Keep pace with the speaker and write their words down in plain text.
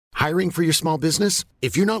Hiring for your small business?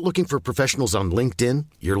 If you're not looking for professionals on LinkedIn,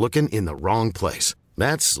 you're looking in the wrong place.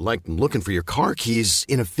 That's like looking for your car keys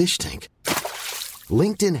in a fish tank.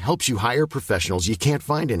 LinkedIn helps you hire professionals you can't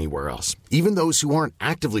find anywhere else, even those who aren't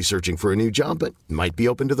actively searching for a new job but might be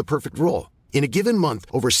open to the perfect role. In a given month,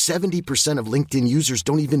 over 70% of LinkedIn users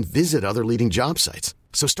don't even visit other leading job sites.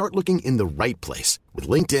 So start looking in the right place. With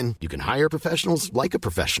LinkedIn, you can hire professionals like a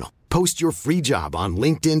professional. Post your free job on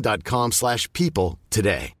linkedin.com/people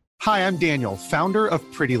today. Hi, I'm Daniel, founder of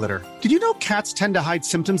Pretty Litter. Did you know cats tend to hide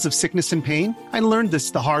symptoms of sickness and pain? I learned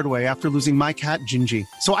this the hard way after losing my cat, Gingy.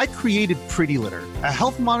 So I created Pretty Litter, a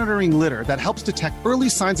health monitoring litter that helps detect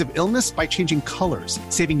early signs of illness by changing colors,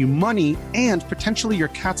 saving you money and potentially your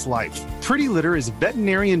cat's life. Pretty Litter is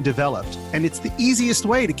veterinarian developed, and it's the easiest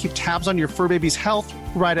way to keep tabs on your fur baby's health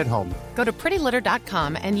right at home. Go to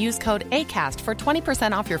prettylitter.com and use code ACAST for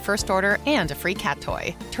 20% off your first order and a free cat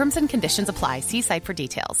toy. Terms and conditions apply. See site for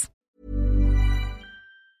details.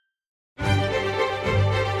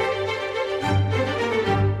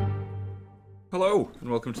 Hello and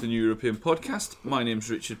welcome to the New European Podcast. My name's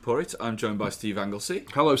Richard Porritt. I'm joined by Steve Anglesey.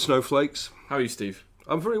 Hello, snowflakes. How are you, Steve?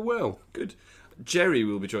 I'm very well. Good. Jerry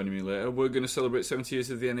will be joining me later. We're going to celebrate 70 years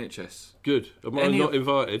of the NHS. Good. Am I not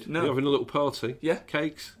invited? No. You're having a little party? Yeah.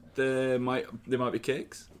 Cakes? There might be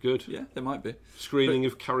cakes. Good. Yeah, there might be. Screening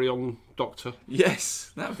of Carry On Doctor?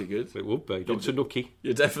 Yes, that would be good. It would be. Dr. Nookie.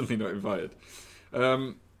 You're definitely not invited.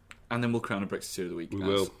 And then we'll crown a Brexiteer of the week, We as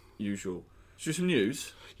will. usual. Should we do some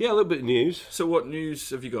news? Yeah, a little bit of news. So what news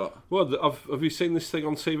have you got? Well, have you seen this thing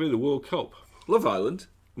on TV, the World Cup? Love Island?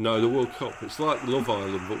 No, the World Cup. It's like Love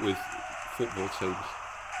Island, but with football teams.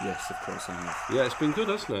 Yes, of course I have. Yeah, it's been good,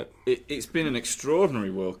 hasn't it? It's been an extraordinary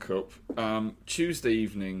World Cup. Tuesday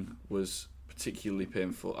evening was particularly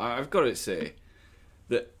painful. I've got to say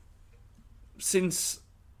that since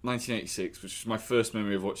 1986, which was my first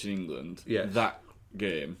memory of watching England, Yes. that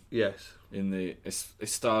game Yes. in the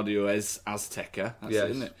Estadio Azteca, that's Yes.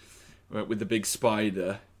 it, isn't it? With the big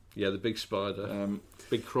spider. Yeah, the big spider.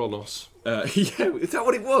 Big Kronos. Yeah, is that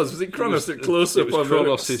what it was? Was it Kronos that close up It was on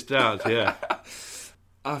Kronos' dad, yeah.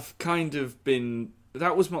 I've kind of been...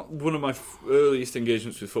 That was one of my earliest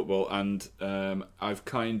engagements with football, and I've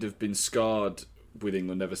kind of been scarred with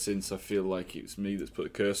England ever since. I feel like it's me that's put a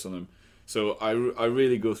curse on them. So I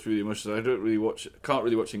really go through the emotions. I can't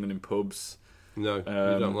really watch England in pubs. No, you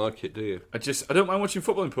don't like it, do you? I don't mind watching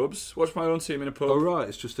football in pubs. Watch my own team in a pub. Oh, right,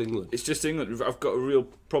 it's just England. It's just England. I've got a real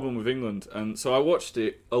problem with England, and so I watched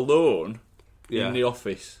it alone in the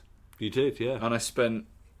office. You did, yeah. And I spent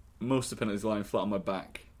most of the penalties lying flat on my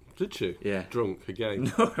back. Did you? Yeah. Drunk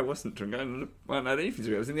again? No, I wasn't drunk. I hadn't had anything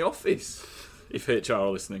to do. I was in the office. If HR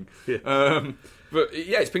are listening. Yeah. But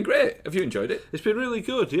yeah, it's been great. Have you enjoyed it? It's been really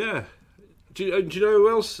good, yeah. Do you know who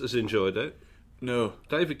else has enjoyed it? No.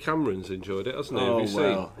 David Cameron's enjoyed it, hasn't he? Oh, Have you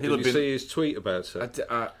well. Did you see his tweet about it?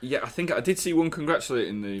 Yeah, I think I did see one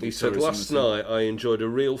congratulating the... He said, last night I enjoyed a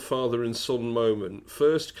real father and son moment.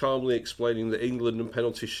 First, calmly explaining that England and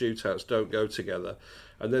penalty shootouts don't go together.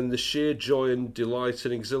 And then the sheer joy and delight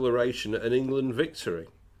and exhilaration at an England victory.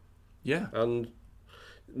 Yeah. And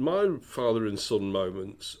my father and son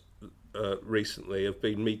moments recently have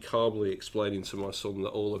been me calmly explaining to my son that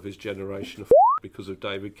all of his generation are because of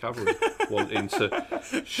David Cameron wanting to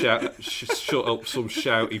shut up some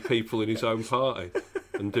shouty people in his own party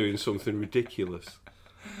and doing something ridiculous.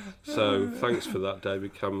 So thanks for that,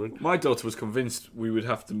 David Cameron. My daughter was convinced we would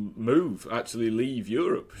have to move, actually leave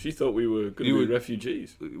Europe. She thought we were going to be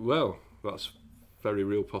refugees. Well, that's a very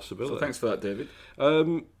real possibility. So thanks for that, David.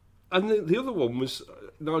 And the other one was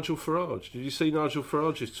Nigel Farage. Did you see Nigel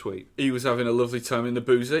Farage's tweet? He was having a lovely time in the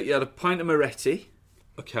boozer. He had a pint of Moretti.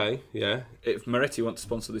 Okay, yeah. If Moretti want to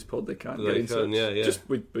sponsor this pod, they can They get in can, touch. yeah. Just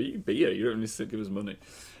with beer, you don't need to give us money.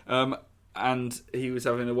 And he was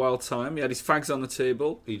having a wild time. He had his fags on the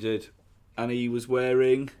table. He did. And he was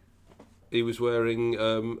wearing... He was wearing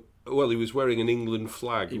an England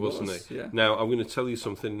flag, wasn't he? Yeah. Now, I'm going to tell you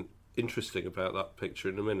something interesting about that picture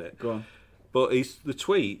in a minute. Go on. But the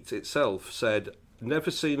tweet itself said,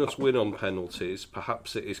 "Never seen us win on penalties.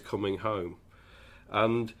 Perhaps it is coming home."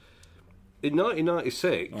 And in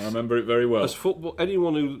 1996, I remember it very well. As football,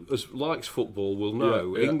 anyone who likes football will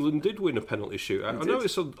know England did win a penalty shootout. I know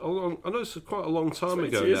it's quite a long time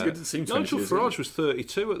ago now. Nigel Farage was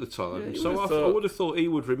 32 at the time, so I would have thought he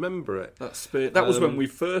would remember it. That was when we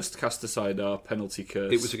first cast aside our penalty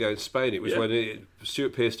curse. It was against Spain. It was when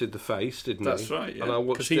Stuart Pearce did the face, didn't he? That's right. Yeah. And I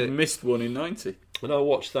watched because he missed one in '90. And I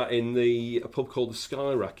watched that in a pub called the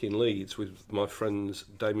Sky Rack in Leeds with my friends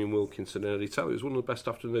Damien Wilkinson and Eddie Taylor. It was one of the best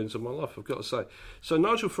afternoons of my life, I've got to say. So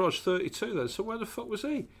Nigel Farage, 32 then. So where the fuck was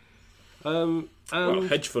he? And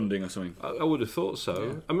hedge funding or something. I would have thought so.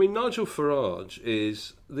 Yeah. I mean, Nigel Farage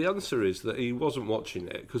the answer is that he wasn't watching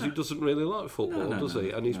it because he doesn't really like football, does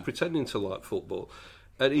he? And he's pretending to like football.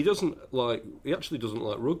 And he actually doesn't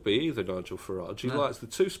like rugby either, Nigel Farage. He likes the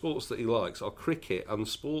two sports that he likes are cricket and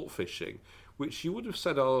sport fishing, which you would have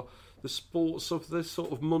said are the sports of the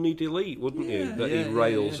sort of moneyed elite, wouldn't you? That he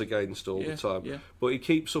rails against all the time. Yeah. But he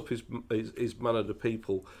keeps up his manner to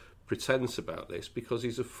people pretense about this because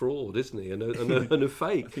he's a fraud, isn't he? And a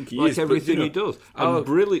fake. I think he is, everything he does.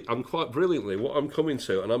 And quite brilliantly, what I'm coming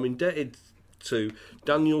to, and I'm indebted to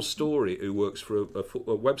Daniel Story, who works for a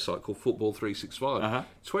website called Football 365.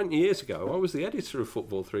 20 years ago, I was the editor of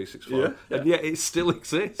Football 365, and yet it still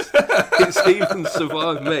exists. It's even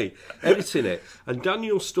survived me editing it. And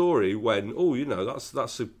Daniel Story went,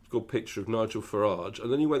 that's a good picture of Nigel Farage,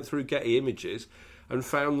 and then he went through Getty Images and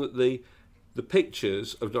found that the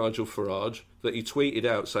pictures of Nigel Farage that he tweeted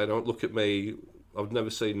out saying, "Oh, look at me, I've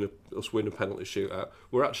never seen us win a penalty shootout,"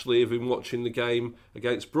 were actually of him watching the game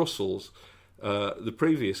against Brussels, the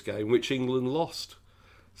previous game, which England lost.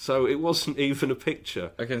 So it wasn't even a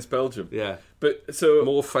picture. Against Belgium. Yeah. But so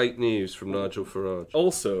more fake news from Nigel Farage.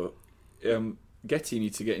 Also, Getty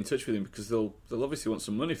need to get in touch with him because they'll obviously want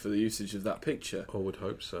some money for the usage of that picture. I would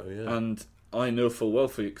hope so, yeah. And I know full well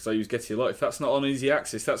for you because I use Getty a lot. If that's not on easy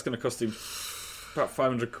access, that's going to cost him about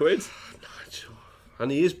 £500.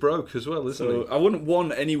 And he is broke as well, isn't he? I wouldn't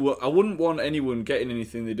want anyone getting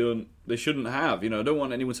anything they shouldn't have. I don't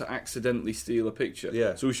want anyone to accidentally steal a picture.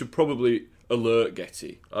 Yeah. So we should probably alert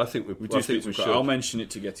Getty. I think we should. I'll mention it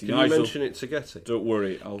to Getty. Can you mention it to Getty? Don't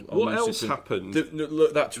worry. What else happened?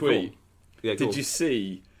 Look, that tweet. Did you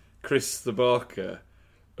see Chris the Barker?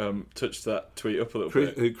 Touched that tweet up a little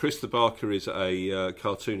bit. Chris the Barker is a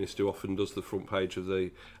cartoonist who often does the front page of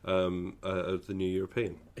the New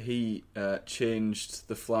European. He changed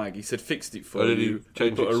the flag. He said, "Fixed it for you."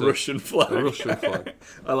 Change put a Russian flag. A Russian flag.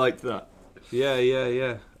 I liked that. Yeah.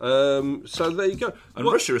 So there you go. And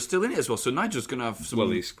Russia is still in it as well. So Nigel's going to have some. Well,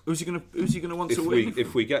 who's he going to want to win?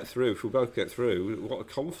 If we both get through, what a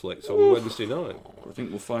conflict on Wednesday night. I think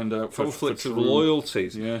we'll find out. Conflict of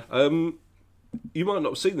loyalties. Yeah. You might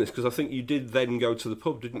not have seen this because I think you did then go to the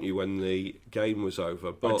pub, didn't you, when the game was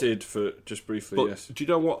over? I did for just briefly. Yes. Do you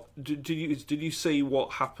know what? Did you see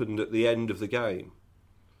what happened at the end of the game?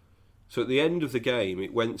 So at the end of the game,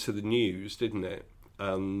 it went to the news, didn't it?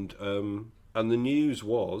 And the news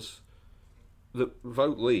was that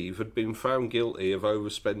Vote Leave had been found guilty of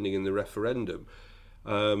overspending in the referendum,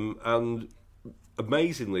 and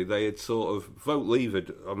amazingly, they had sort of Vote Leave it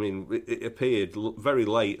appeared very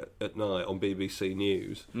late at night on BBC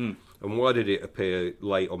News. And why did it appear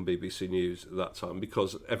late on BBC News at that time?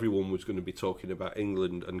 Because everyone was going to be talking about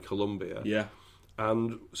England and Colombia. Yeah.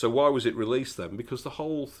 And so why was it released then? Because the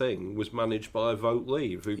whole thing was managed by Vote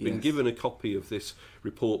Leave, who've been given a copy of this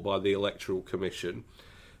report by the Electoral Commission,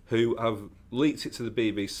 who have leaked it to the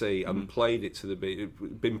BBC and played it to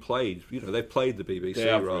been played. They've played the BBC they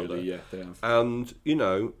have rather. Really, yeah, they have. And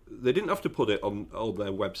they didn't have to put it on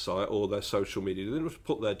their website or their social media. They didn't have to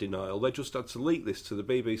put their denial. They just had to leak this to the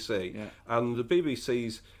BBC. Yeah. And the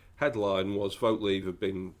BBC's headline was Vote Leave have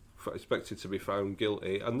been expected to be found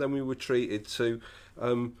guilty. And then we were treated to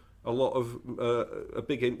a lot of a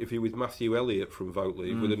big interview with Matthew Elliott from Vote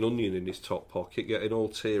Leave with an onion in his top pocket, getting all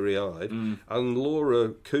teary-eyed, and Laura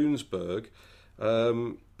Koonsberg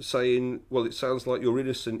saying, "Well, it sounds like you're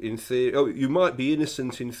innocent in theory. Oh, you might be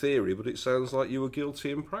innocent in theory, but it sounds like you were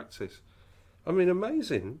guilty in practice." I mean,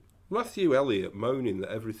 amazing. Matthew Elliott moaning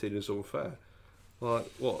that everything is unfair. Like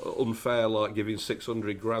what unfair? Like giving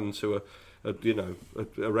 $600,000 to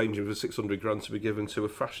arranging for $600,000 to be given to a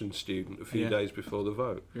fashion student a few days before the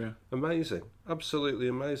vote. Yeah, amazing, absolutely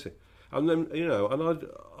amazing. And then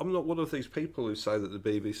I'm not one of these people who say that the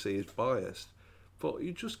BBC is biased, but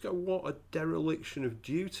you just go, what a dereliction of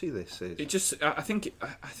duty this is. I think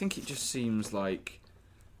it just seems like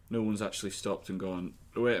no one's actually stopped and gone,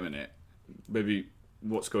 wait a minute, maybe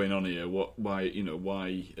what's going on here? Why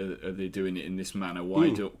are they doing it in this manner? Why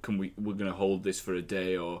we're going to hold this for a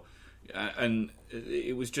day or? And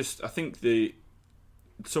it was just, I think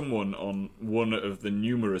someone on one of the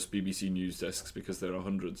numerous BBC news desks, because there are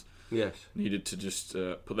hundreds, needed to just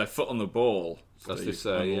put their foot on the ball, as they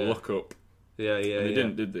say, and look up. Yeah. And they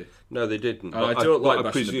didn't, did they? No, they didn't. I don't like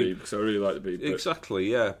bashing the Beeb, because I really like the Beeb.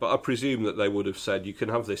 Exactly, yeah. But I presume that they would have said, you can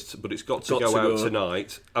have this, but it's got to go out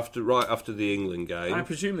tonight, right after the England game. I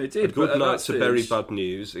presume they did. A good night to bury bad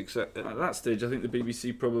news. At that stage, I think the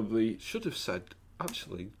BBC probably should have said,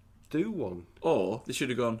 actually, do one. Or they should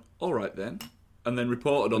have gone, all right then, and then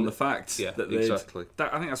reported on the fact that they. Exactly.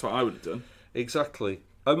 I think that's what I would have done. Exactly.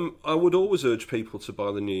 I would always urge people to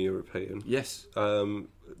buy the New European. Yes. The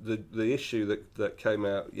issue that came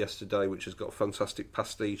out yesterday, which has got a fantastic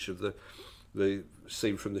pastiche of the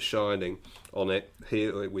scene from The Shining on it,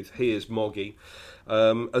 here with Here's Moggy,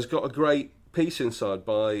 has got a great piece inside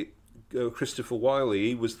by Christopher Wiley.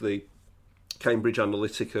 He was the Cambridge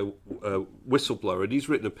Analytica whistleblower, and he's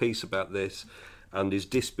written a piece about this and his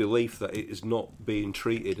disbelief that it is not being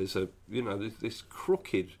treated as this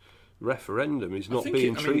crooked referendum is not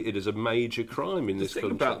being treated as a major crime in this country.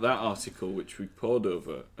 The thing about that article, which we poured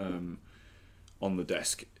over on the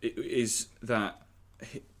desk, is that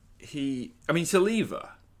he's a leaver.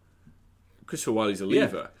 Christopher Wiley's a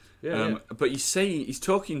leaver. Yeah. But he's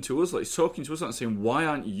talking to us and saying, why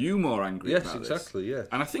aren't you more angry about this? Yes, exactly, yeah.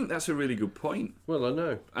 And I think that's a really good point. Well, I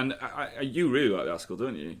know. And you really like the article,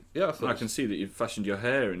 don't you? Yeah, I can see that you've fashioned your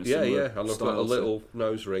hair in a similar and I've got a little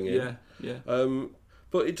nose ring in. Yeah.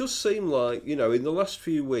 But it does seem like, in the last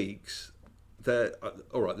few weeks,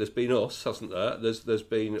 there's been us, hasn't there? There's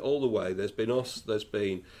been all the way. There's been us. There's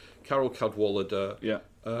been Carol Cadwallader. Yeah.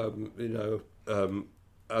 And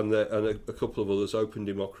a couple of others, Open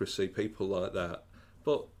Democracy, people like that.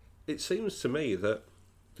 But it seems to me that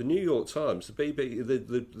the New York Times,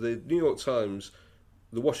 the New York Times,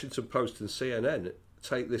 the Washington Post, and CNN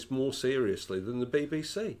take this more seriously than the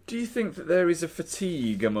BBC. Do you think that there is a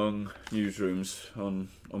fatigue among newsrooms on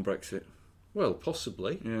Brexit? Well,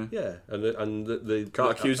 possibly. Yeah. And the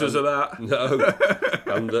can't accuse us of that. No.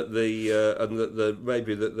 and that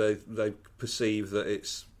maybe that they perceive that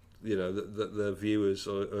it's that the viewers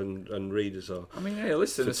and readers are. I mean, hey,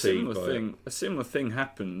 listen, a similar thing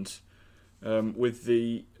happened with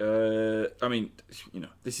the.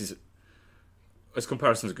 This is as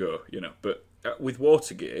comparisons go, but with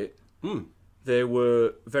Watergate, there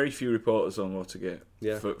were very few reporters on Watergate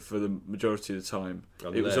for the majority of the time.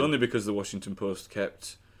 It was only because the Washington Post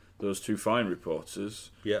kept those two fine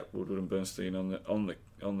reporters, Woodward and Bernstein, on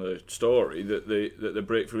the story that the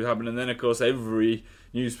breakthrough happened, and then of course every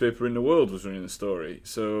newspaper in the world was running the story.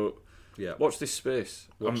 So watch this space.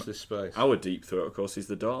 This space. Our deep throat, of course, is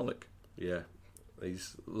the Dalek. Yeah.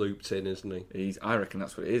 He's looped in, isn't he? I reckon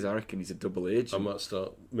that's what it is. I reckon he's a double agent. I might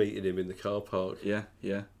start meeting him in the car park. Yeah.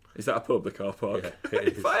 Is that a pub, the car park? Yeah,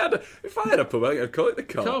 if I had a pub, I'd call it the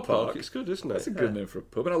car park. It's good, isn't it? That's a good name for a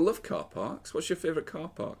pub, and I love car parks. What's your favourite car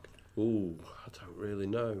park? Ooh, I don't really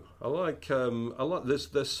know. I like.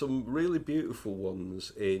 There's some really beautiful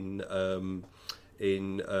ones in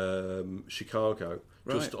Chicago,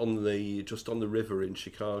 right. just on the river in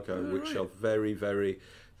Chicago, which are very, very.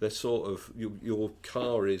 They're sort of your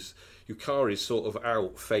car is sort of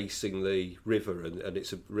out facing the river, and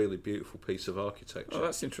it's a really beautiful piece of architecture. Oh,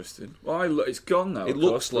 that's interesting. Well, it's gone now. It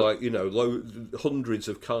looks like hundreds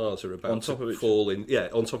of cars are about to fall in. Yeah,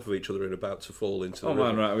 on top of each other and about to fall into. Oh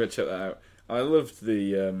man, right! I'm going to check that out. I loved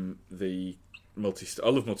the I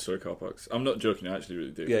love multi-story car parks. I'm not joking. I actually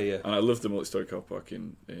really do. Yeah. And I love the multi-story car park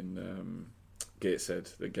in Gateshead,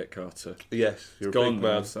 the Get Carter. Yes, you're it's a gone big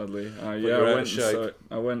man. now, sadly. I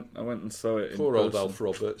went and saw it. Poor in old person. Alf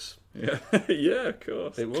Roberts. Yeah, yeah, of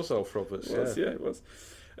course. It was Alf Roberts. It was.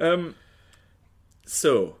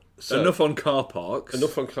 So enough on car parks.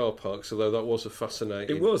 Enough on car parks. Although that was a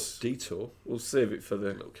fascinating. It was detour. We'll save it for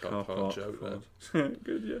the little car park joke there.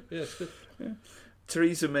 Good, yeah. Yeah, it's good. Yeah.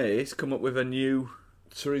 Theresa May's come up with a new.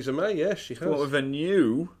 Theresa May, yes, she has come up with a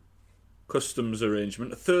new customs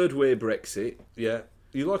arrangement, a third way Brexit. Yeah.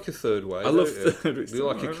 You like a third way? I love third way. You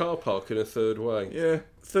like a car park in a third way? Yeah,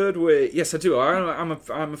 third way. Yes, I do. I'm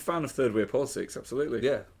a fan of third way politics. Absolutely.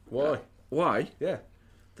 Yeah. Why? Why? Yeah.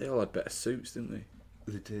 They all had better suits, didn't they?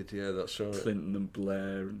 They did. Yeah, that's right. Clinton and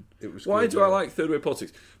Blair. And it was. Why good, do I like third way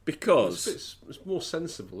politics? Because it's more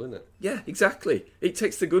sensible, isn't it? Yeah, exactly. It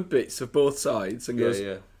takes the good bits of both sides and goes,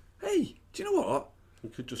 yeah. Hey, do you know what? We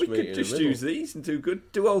could just use these and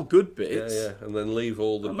do all good bits. Yeah, and then leave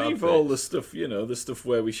all the bad bits. All the stuff, the stuff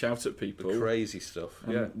where we shout at people. The crazy stuff,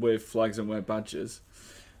 wave flags and wear badges.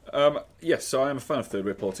 Yes, so I am a fan of third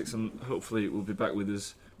way politics, and hopefully it will be back with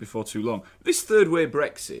us before too long. This third way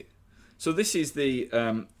Brexit. So this is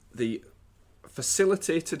the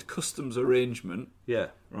facilitated customs arrangement. Yeah.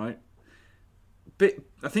 Right. But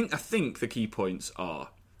I think the key points are.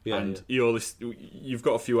 You've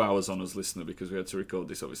got a few hours on us, listener, because we had to record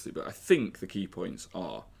this, obviously. But I think the key points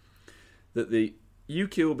are that the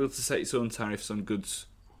UK will be able to set its own tariffs on goods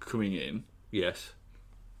coming in. Yes.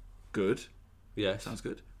 Good. Yes. Sounds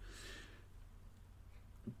good.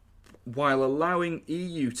 While allowing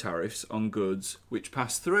EU tariffs on goods which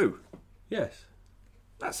pass through. Yes.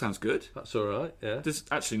 That sounds good. That's all right. Yeah. There's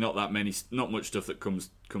actually not much stuff that comes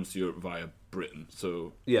to Europe via Britain,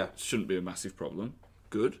 so yeah, it shouldn't be a massive problem.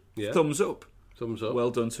 Good. Yeah. Thumbs up. Thumbs up.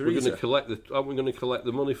 Well done, Theresa. Aren't we going to collect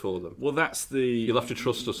the money for them? Well, that's the... You'll have to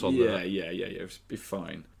trust us on that. Yeah. It'll be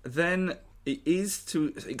fine. Then it is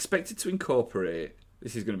expected to incorporate...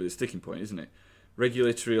 This is going to be the sticking point, isn't it?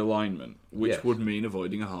 Regulatory alignment, which would mean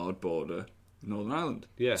avoiding a hard border with Northern Ireland.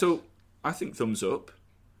 Yes. So, I think thumbs up.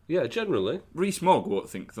 Yeah, generally. Rees-Mogg won't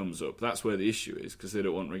think thumbs up. That's where the issue is, because they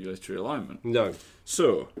don't want regulatory alignment. No.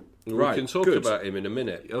 So, we can talk about him in a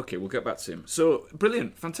minute. Okay, we'll get back to him. So,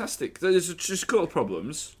 brilliant, fantastic. There's just a couple of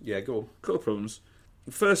problems. Yeah, go on. Couple of problems.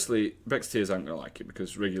 Firstly, Brexiteers aren't going to like it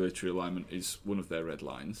because regulatory alignment is one of their red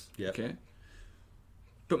lines. Yeah. Okay.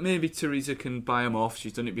 But maybe Theresa can buy them off.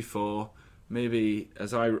 She's done it before. Maybe,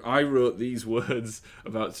 as I wrote these words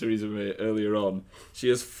about Theresa May earlier on, she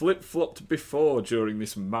has flip-flopped before during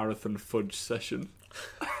this marathon fudge session.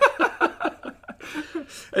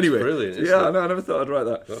 Anyway, that's brilliant. Yeah, I never thought I'd write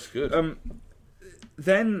that. That's good.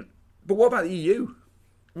 But what about the EU?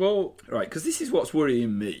 Well, right, because this is what's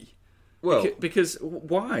worrying me. Well, because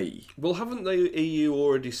why? Well, haven't the EU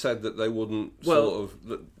already said that they wouldn't know?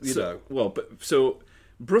 Well, so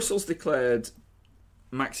Brussels declared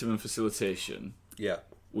maximum facilitation,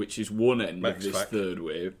 which is one end of this third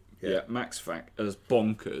wave, max fac, as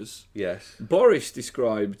bonkers. Yes. Boris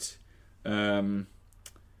described the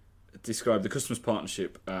customs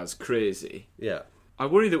partnership as crazy. Yeah. I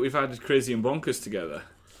worry that we've added crazy and bonkers together.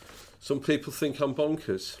 Some people think I'm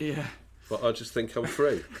bonkers. Yeah. But I just think I'm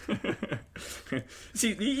free.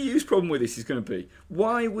 See, the EU's problem with this is going to be,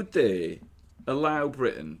 why would they allow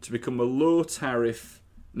Britain to become a low-tariff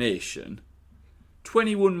nation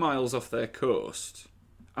 21 miles off their coast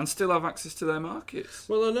and still have access to their markets?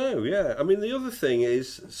 Well, I know, yeah. I mean, the other thing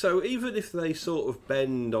is, so even if they sort of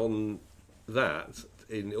bend on that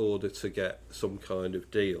in order to get some kind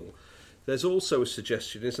of deal, there's also a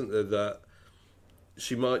suggestion, isn't there, that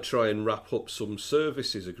she might try and wrap up some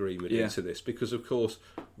services agreement into this, because, of course,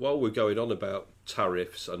 while we're going on about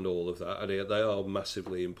tariffs and all of that, and they are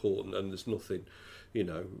massively important, and there's nothing...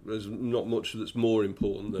 there's not much that's more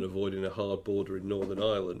important than avoiding a hard border in Northern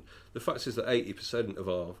Ireland. The fact is that 80% of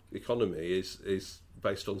our economy is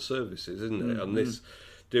based on services, isn't it? Mm-hmm. And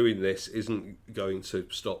doing this isn't going to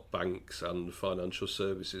stop banks and financial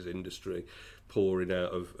services industry pouring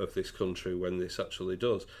out of this country when this actually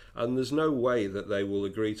does. And there's no way that they will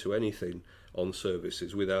agree to anything on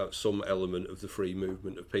services without some element of the free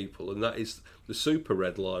movement of people. And that is the super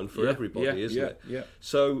red line for everybody, isn't it? Yeah.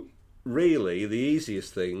 So... really, the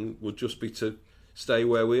easiest thing would just be to stay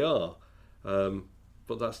where we are.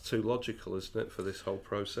 But that's too logical, isn't it, for this whole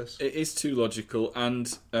process? It is too logical, and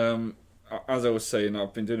as I was saying,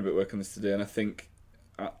 I've been doing a bit of work on this today, and I think,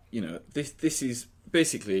 this is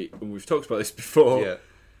basically, and we've talked about this before,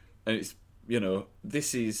 and it's,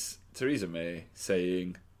 this is Theresa May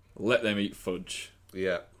saying, let them eat fudge.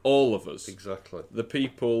 Yeah. All of us. Exactly. The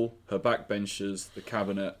people, her backbenchers, the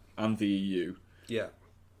cabinet, and the EU. Yeah.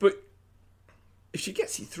 But if she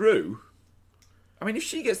gets it through, I mean, if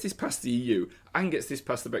she gets this past the EU and gets this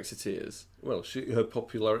past the Brexiteers, well, her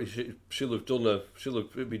popularity, she'll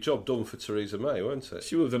be job done for Theresa May, won't it?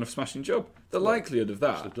 She will have done a smashing job. The likelihood of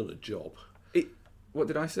that, she'll have done a job. What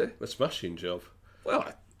did I say? A smashing job. Well,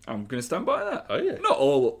 I'm going to stand by that. Oh yeah.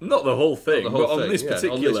 Not the whole thing, but on this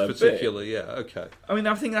particular bit. Yeah, okay. I mean,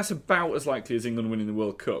 I think that's about as likely as England winning the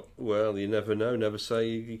World Cup. Well, you never know. Never say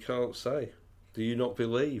you can't say. Do you not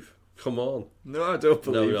believe? Come on. No, I don't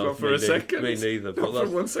believe. Not for a second. Me neither. Not for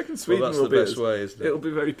 1 second. Sweden that's the best way, isn't it? It'll be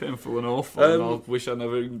very painful and awful, and I wish I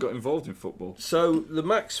never even got involved in football. So, the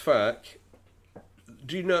Max Fac,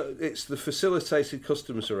 do you know, it's the Facilitated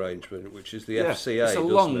Customs Arrangement, which is the FCA,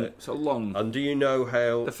 doesn't it? It's a long... And do you know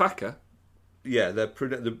how... The FACA? Yeah, the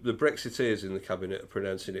Brexiteers in the Cabinet are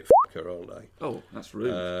pronouncing it FACA, aren't they? Oh, that's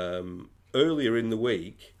rude. Earlier in the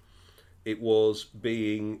week... it was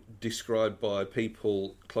being described by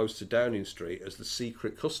people close to Downing Street as the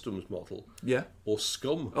secret customs model. Yeah. Or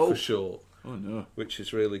SCUM for short. Oh, no. Which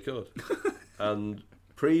is really good. And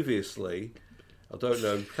previously, I don't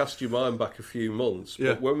know, cast your mind back a few months,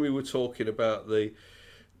 but when we were talking about the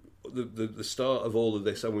start of all of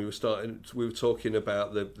this, and we were talking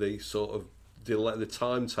about the sort of the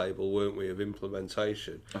timetable, weren't we, of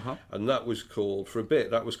implementation? And that was called, for a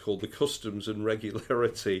bit, the Customs and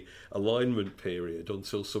Regularity Alignment Period,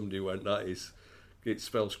 until somebody went, it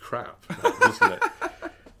spells crap, doesn't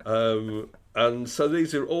it? And so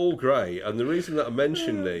these are all great, and the reason that I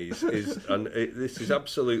mention these is, this is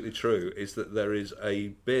absolutely true, is that there is a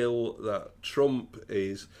bill that Trump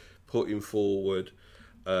is putting forward,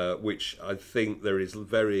 which I think there is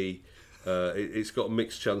it's got a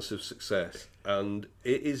mixed chance of success, and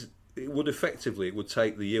it is it would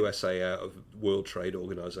take the USA out of World Trade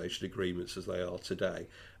Organization agreements as they are today,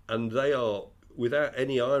 and they are, without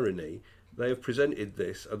any irony, they have presented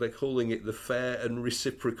this and they're calling it the fair and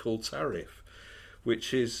reciprocal tariff,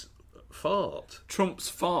 which is fart. Trump's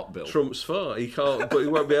fart bill. Trump's fart. He can't, but he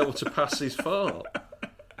won't be able to pass his fart.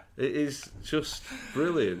 It is just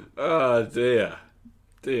brilliant. Oh dear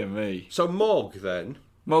me. So Mog then,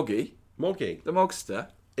 Moggy, the Mogster.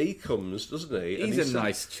 He comes, doesn't he? He's a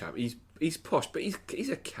nice chap. He's posh, but he's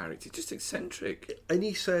a character, just eccentric. And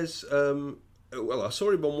he says, well, I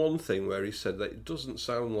saw him on one thing where he said that it doesn't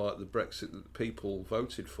sound like the Brexit that people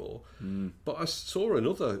voted for, but I saw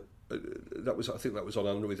another. I think that was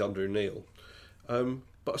on with Andrew Neil.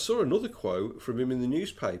 But I saw another quote from him in the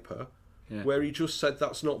newspaper where he just said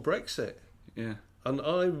that's not Brexit. Yeah. And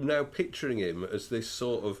I'm now picturing him as this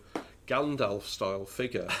sort of Gandalf-style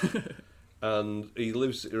figure. And he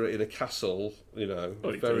lives in a castle, you know,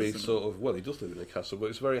 he does live in a castle, but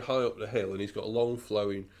it's very high up the hill, and he's got a long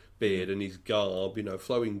flowing beard and his garb, you know,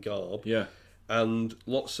 flowing garb. Yeah. And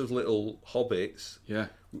lots of little hobbits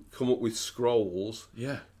come up with scrolls.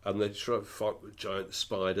 Yeah. And they try to fight with giant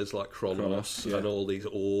spiders like Kronos and all these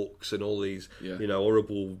orcs and all these, you know,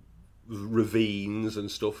 horrible ravines and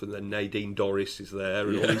stuff, and then Nadine Dorris is there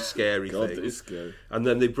and all these scary things. That is scary. And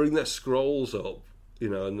then they bring their scrolls up, you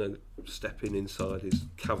know, and then stepping inside his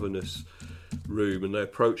cavernous room, and they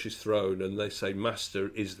approach his throne and they say, "Master,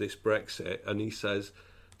 is this Brexit?" And he says,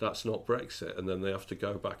 "That's not Brexit." And then they have to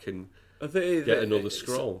go back and get another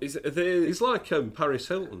scroll. He's like Paris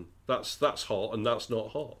Hilton. That's hot and that's not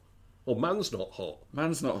hot. Or man's not hot.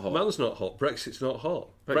 Man's not hot. Man's not hot. Brexit's not hot.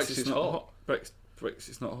 Brexit's hot.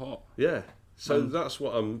 Brexit's not hot. Yeah. So that's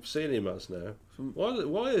what I'm seeing him as now.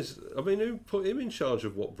 Why is... I mean, who put him in charge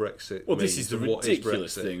of what Brexit Well, means this is the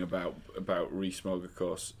ridiculous thing about Rees-Mogg, of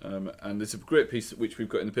course. And there's a great piece which we've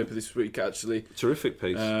got in the paper this week, actually. Terrific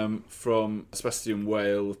piece. From Sebastian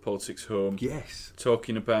Whale of Politics Home. Yes.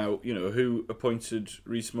 Talking about, you know, who appointed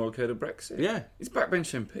Rees-Mogg head of Brexit. Yeah. He's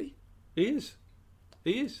backbench MP. He is.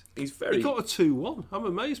 He's very... He got a 2-1. I'm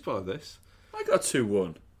amazed by this. I got a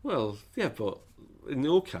 2-1. Well, yeah, but in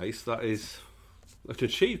your case, that is... an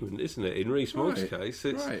achievement, isn't it? In Rees-Mogg's case,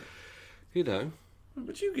 it's, you know... What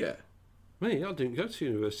did you get? Me, I didn't go to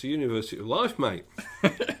University of Life, mate.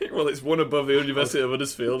 Well, it's one above the University of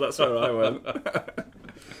Huddersfield, that's where I went.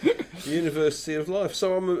 University of Life.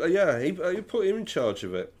 So, he put him in charge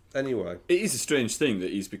of it. Anyway. It is a strange thing that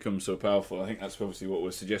he's become so powerful. I think that's obviously what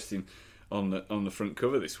we're suggesting on the front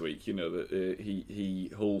cover this week, you know, that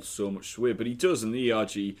he holds so much sway. But he does, and the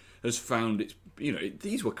ERG has found its... You know,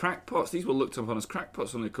 these were crackpots. These were looked upon as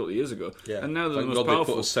crackpots only a couple of years ago. Yeah. And now they're the most powerful.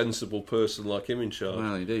 They put a sensible person like him in charge.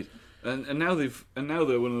 Well, indeed. And now they're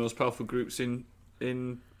one of the most powerful groups in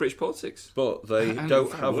British politics. But they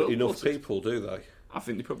don't have enough people, do they? I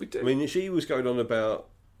think they probably do. I mean, he was going on about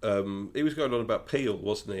Peel,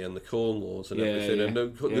 wasn't he, and the Corn Laws and everything. Yeah.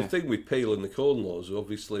 And the thing with Peel and the Corn Laws,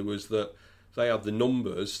 obviously, was that they had the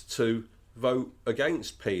numbers to vote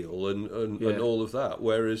against Peel and all of that,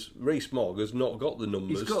 whereas Rees-Mogg has not got the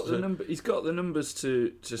numbers. He's got the numbers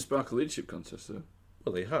to spark a leadership contest, though.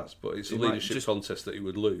 Well, he has, but it's a leadership contest that he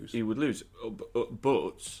would lose. He would lose,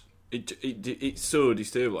 but it's so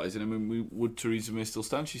destabilising. I mean, would Theresa May still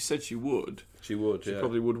stand? She said she would. She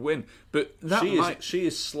probably would win, but she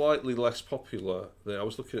is slightly less popular. I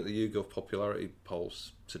was looking at the YouGov popularity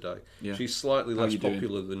polls today. Yeah. She's slightly less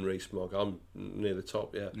popular than Rees-Mogg. I'm near the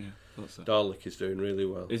top. Yeah. Dalek is doing really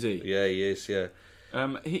well. Is he? Yeah, he is. Yeah.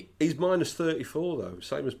 He's minus 34 though,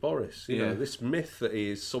 same as Boris. You know, this myth that he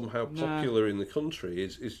is somehow popular in the country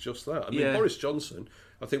is just that. I mean, Boris Johnson,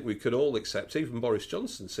 I think we could all accept. Even Boris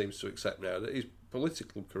Johnson seems to accept now that his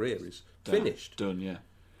political career is finished. Done. Yeah.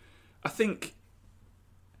 I think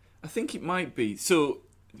it might be. So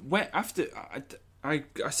when after I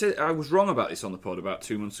said I was wrong about this on the pod about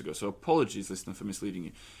 2 months ago. So apologies, listener, for misleading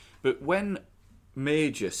you. But when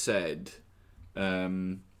Major said,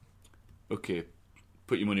 "Okay,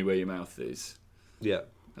 put your money where your mouth is,"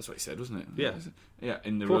 that's what he said, wasn't it? Yeah.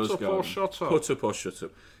 In the put Rose up Garden. Or shut up. Put up or shut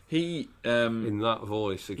up. He in that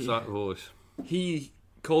voice, voice. He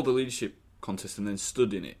called the leadership contest and then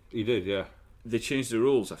stood in it. He did, yeah. They changed the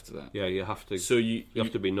rules after that. Yeah, you have to. So you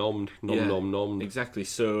have to be nommed, nommed. Exactly.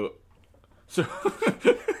 So. Oh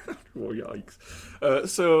yikes!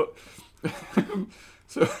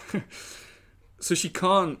 So she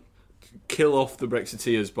can't kill off the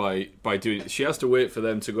Brexiteers by doing it. She has to wait for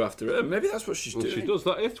them to go after her. Maybe that's what she's doing. She does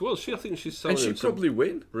that. I think she's selling. And she'd probably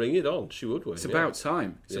win. Bring it on. She would win. It's about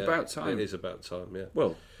time. It's about time. It is about time. Yeah.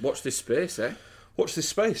 Well, watch this space, eh? Watch this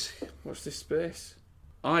space. Watch this space.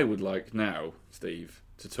 I would like now, Steve,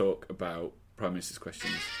 to talk about Prime Minister's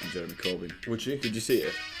questions and Jeremy Corbyn. Would you? Did you see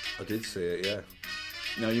it? I did see it, yeah.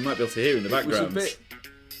 Now, you might be able to hear in the background.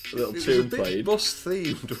 A little tune played. Bus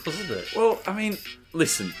themed, wasn't it? Well, I mean,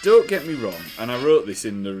 listen, don't get me wrong, and I wrote this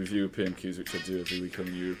in the review of PMQs, which I do every week on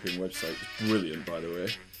the European website. It's brilliant, by the way,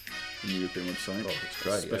 on the European website. Oh, it's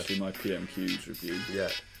great, especially my PMQs review. Yeah.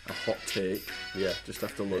 A hot take. Yeah. Just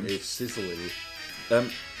after lunch. It's sizzling.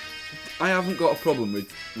 I haven't got a problem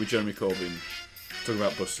with Jeremy Corbyn talking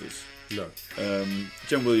about buses. No.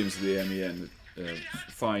 Jen Williams of the MEN,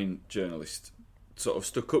 fine journalist, sort of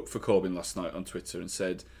stuck up for Corbyn last night on Twitter and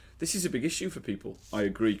said, this is a big issue for people. I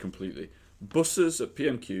agree completely. Buses at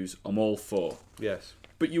PMQs, I'm all for. Yes.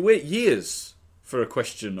 But you wait years for a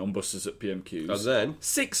question on buses at PMQs. And then?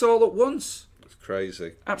 6 all at once. It's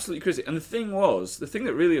crazy. Absolutely crazy. And the thing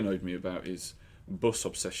that really annoyed me about his bus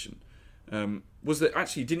obsession was that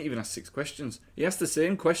actually he didn't even ask 6 questions. He asked the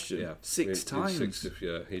same question 6 times.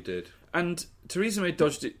 Yeah, he did. And Theresa May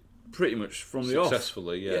dodged it pretty much from the off.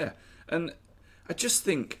 Successfully, yeah. And I just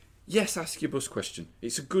think, yes, ask your bus question.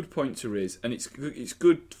 It's a good point to raise, and it's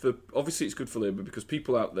good for, obviously it's good for Labour because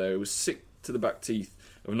people out there who are sick to the back teeth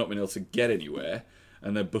of not being able to get anywhere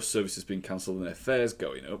and their bus service has been cancelled and their fares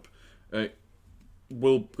going up,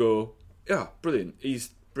 will go, yeah, brilliant. He's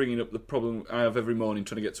bringing up the problem I have every morning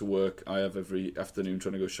trying to get to work, I have every afternoon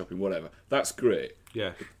trying to go shopping, whatever. That's great.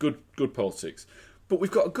 Yeah. Good politics. But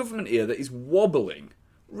we've got a government here that is wobbling,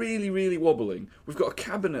 really, really wobbling. We've got a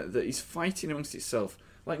cabinet that is fighting amongst itself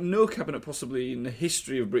like no cabinet possibly in the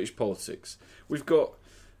history of British politics. We've got,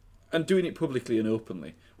 and doing it publicly and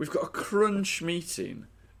openly, we've got a crunch meeting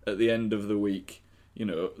at the end of the week,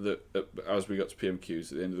 as we got to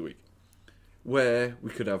PMQs at the end of the week, where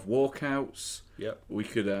we could have walkouts. Yep. We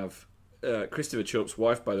could have Christopher Chope's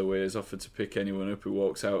wife, by the way, has offered to pick anyone up who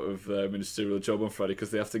walks out of their ministerial job on Friday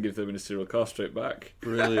because they have to give their ministerial car straight back.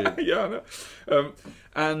 Brilliant. Yeah, I know.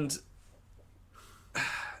 And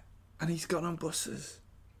he's gone on buses.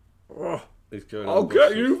 Oh, He's going I'll on get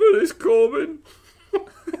buses. you for this, Corbyn.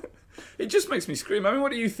 It just makes me scream. I mean,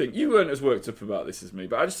 what do you think? You weren't as worked up about this as me,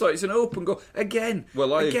 but I just thought it's an open goal. Again.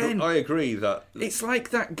 Well, I agree that... It's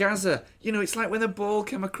like that Gaza. It's like when the ball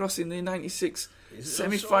came across in the 96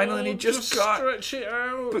 semi-final and he just got... stretch it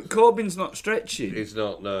out. But Corbyn's not stretching. He's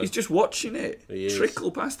not, no. He's just watching it. He is.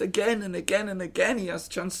 Trickle past again and again and again. He has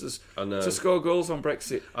chances to score goals on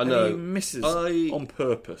Brexit. I know. And he misses on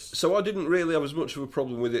purpose. So I didn't really have as much of a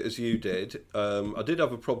problem with it as you did. I did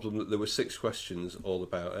have a problem that there were 6 questions all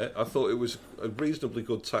about it. I thought it was a reasonably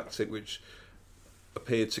good tactic which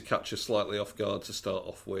appeared to catch us slightly off guard to start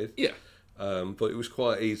off with. Yeah. But it was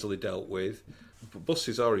quite easily dealt with.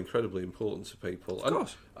 Buses are incredibly important to people. Of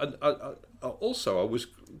course. And also, I was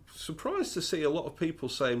surprised to see a lot of people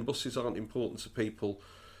saying buses aren't important to people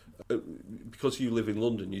because you live in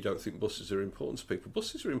London. You don't think buses are important to people.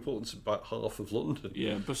 Buses are important to about half of London.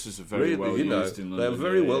 Yeah, buses are very well used in London. They're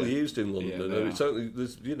very well used in London. Yeah, and it's only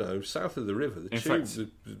there's south of the river, the tubes, the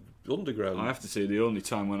underground. I have to say, the only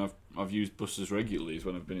time when I've used buses regularly is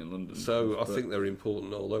when I've been in London. So I think they're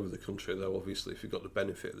important all over the country, though. Obviously, if you've got the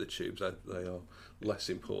benefit of the tubes, they are less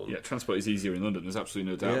important. Yeah, transport is easier in London. There's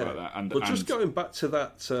absolutely no doubt about that. But just going back to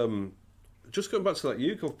that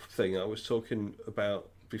YouGov thing I was talking about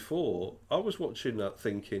before, I was watching that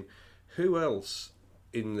thinking, who else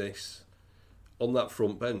in this on that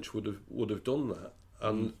front bench would have done that?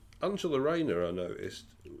 And Angela Rayner, I noticed,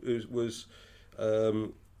 was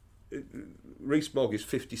Rees-Mogg is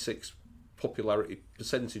 56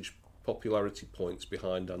 percentage popularity points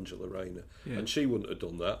behind Angela Rayner, and she wouldn't have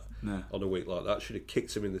done that on a week like that. She'd have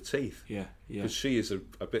kicked him in the teeth. Yeah, because she is a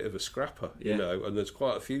bit of a scrapper, and there's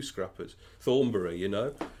quite a few scrappers. Thornbury,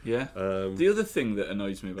 Yeah. The other thing that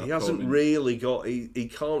annoys me about he hasn't really got. He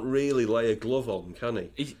can't really lay a glove on, can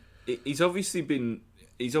he? He's obviously been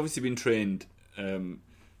trained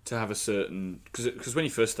to have a certain, because when he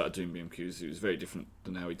first started doing BMQs, it was very different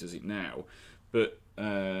than how he does it now, but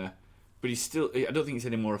he's still, I don't think it's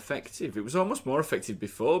any more effective. It was almost more effective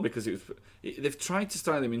before because they've tried to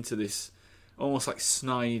style him into this almost like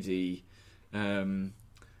snidey, sort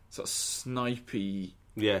of snipey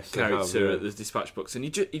character at the dispatch box, and he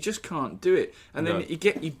just can't do it. And then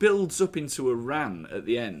he builds up into a ran at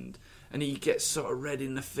the end, and he gets sort of red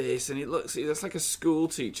in the face, and that's like a school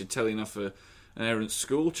teacher telling off an errant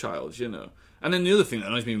school child, And then the other thing that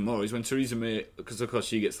annoys me even more is when Theresa May, because of course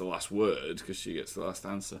she gets the last word, because she gets the last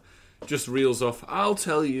answer, just reels off, I'll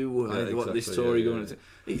tell you what this Tory going to do.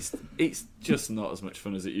 It's just not as much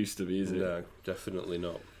fun as it used to be, is it? No, definitely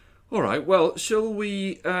not. All right, well, shall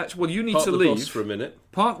we... well, you need Park to the leave. bus for a minute.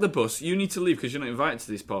 Park the bus. You need to leave because you're not invited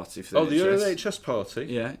to this party. For the Oh, the NHS. NHS party?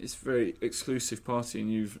 Yeah, it's a very exclusive party and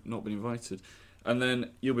you've not been invited. And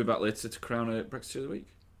then you'll be back later to crown a Brexit of the Week.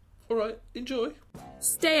 All right, enjoy.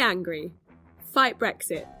 Stay angry. Fight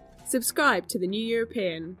Brexit. Subscribe to The New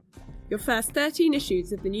European. Your first 13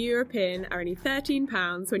 issues of The New European are only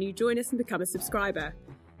 £13 when you join us and become a subscriber.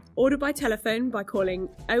 Order by telephone by calling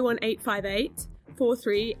 01858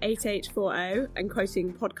 438840 and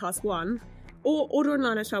quoting podcast 1, or order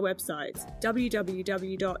online at our website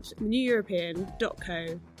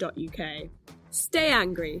www.theneweuropean.co.uk. Stay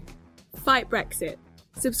angry. Fight Brexit.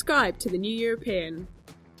 Subscribe to The New European.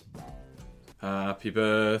 Happy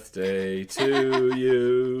birthday to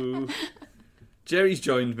you. Jerry's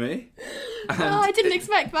joined me. I didn't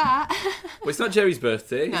expect that. Well, it's not Jerry's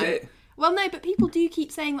birthday, No. is it? Well, no, but people do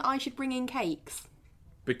keep saying that I should bring in cakes.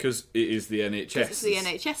 Because it is the NHS. It's the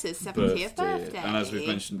NHS's 70th birthday. And as we've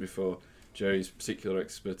mentioned before, Jerry's particular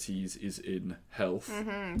expertise is in health.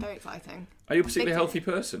 Very exciting. Are you a particularly Big healthy day.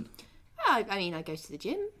 person? I mean, I go to the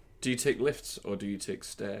gym. Do you take lifts or do you take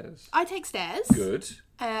stairs? I take stairs. Good.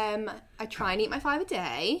 I try and eat my 5 a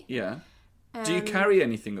day. Yeah. Do you carry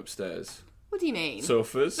anything upstairs? What do you mean?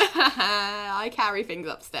 Sofas? I carry things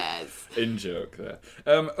upstairs. In joke there.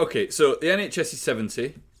 Okay, so the NHS is 70.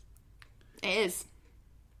 It is.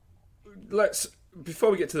 Let's,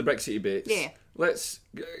 before we get to the Brexit bits, Yeah. let's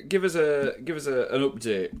give us an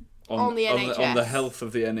update On the NHS. on the health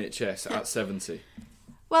of the NHS at 70.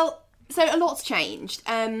 Well, so a lot's changed,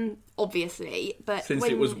 obviously, but Since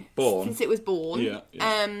it was born.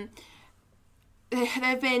 Yeah. There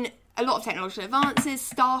have been a lot of technological advances.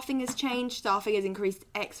 Staffing has changed. Staffing has increased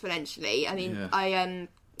exponentially. I mean, Yeah. I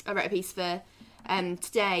wrote a piece for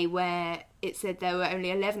today where it said there were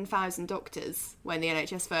only 11,000 doctors when the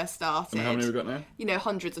NHS first started. And how many have we got now? You know,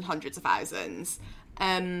 hundreds and hundreds of thousands.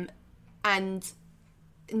 And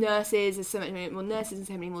nurses, there's so many more nurses in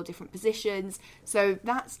so many more different positions. So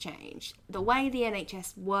that's changed. The way the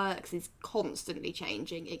NHS works is constantly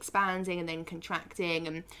changing, expanding and then contracting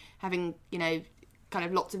and having, you know, kind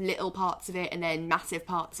of lots of little parts of it and then massive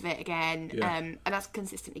parts of it again. Yeah. And that's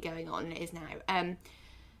consistently going on, and it is now.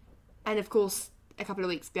 And of course, a couple of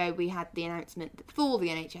weeks ago, we had the announcement that for the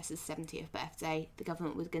NHS's 70th birthday, the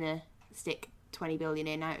government was going to stick 20 billion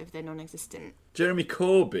in out of the non-existent. Jeremy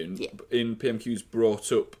Corbyn Yeah. in PMQ's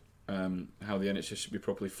brought up how the NHS should be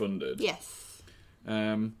properly funded. Yes.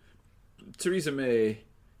 Theresa May,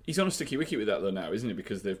 he's on a sticky wicket with that though now, isn't it?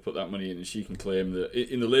 Because they've put that money in and she can claim that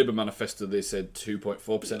in the Labour manifesto they said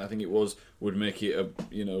 2.4%, I think it was, would make it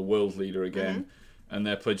a world leader again. And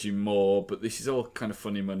they're pledging more, but this is all kind of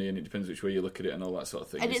funny money and it depends which way you look at it and all that sort of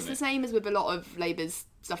thing. And it's the same as with a lot of Labour's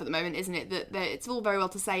stuff at the moment, isn't it? That it's all very well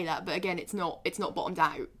to say that, but again, it's not bottomed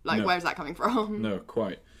out. Like, No. where's that coming from? No,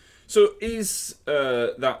 quite. So is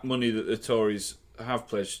that money that the Tories have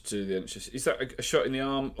pledged to the NHS, is that a shot in the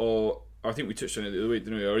arm, or I think we touched on it the other week,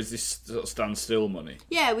 didn't we? Or is this sort of standstill money?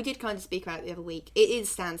 Yeah, we did kind of speak about it the other week. It is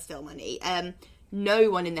standstill money.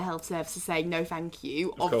 No one in the health service is saying no thank you,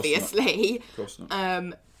 course not. obviously. Of course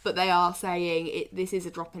not. But they are saying this is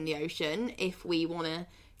a drop in the ocean if we want to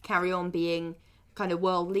carry on being kind of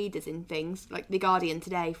world leaders in things. Like The Guardian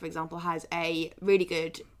today, for example, has a really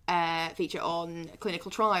good feature on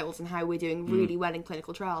clinical trials and how we're doing really well in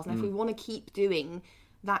clinical trials. And if we want to keep doing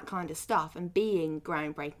that kind of stuff and being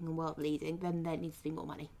groundbreaking and world leading, then there needs to be more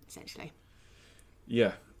money, essentially.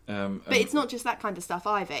 Yeah. But it's not just that kind of stuff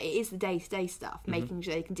either. It is the day-to-day stuff, making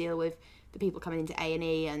sure they can deal with the people coming into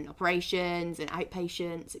A&E and operations and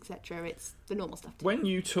outpatients, etc. It's the normal stuff. When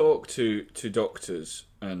you talk to doctors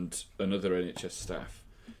and other NHS staff,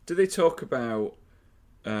 do they talk about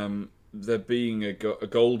there being a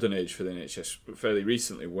golden age for the NHS fairly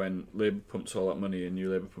recently when Labour pumped all that money and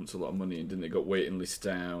New Labour pumped a lot of money and didn't they got waiting lists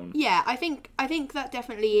down? Yeah, I think that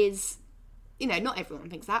definitely is, not everyone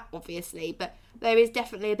thinks that, obviously, but there is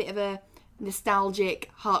definitely a bit of a nostalgic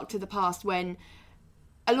hark to the past when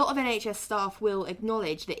a lot of NHS staff will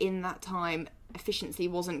acknowledge that in that time efficiency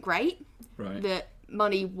wasn't great, Right. that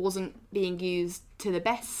money wasn't being used to the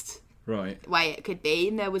best Right. way it could be,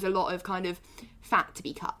 and there was a lot of kind of fat to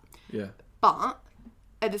be cut. Yeah. But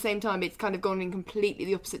at the same time, it's kind of gone in completely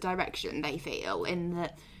the opposite direction, they feel, in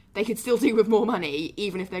that they could still do with more money,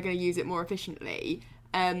 even if they're going to use it more efficiently.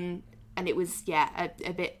 And it was,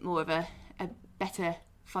 a bit more of a better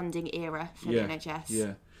funding era for the NHS.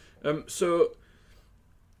 Yeah. So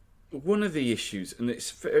one of the issues, and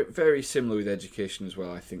it's very similar with education as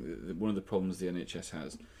well, I think that one of the problems the NHS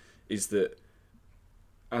has is that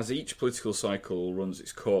as each political cycle runs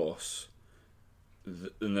its course,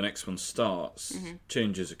 and the next one starts,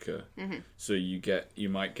 changes occur. So you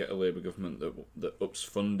might get a Labour government that ups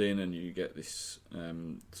funding, and you get this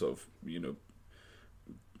sort of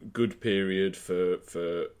good period for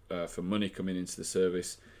money coming into the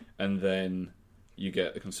service, and then you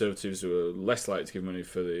get the Conservatives who are less likely to give money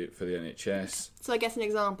for the NHS. So I guess an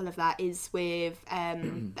example of that is with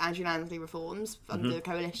Andrew Lansley reforms under the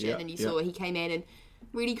coalition, and you saw he came in and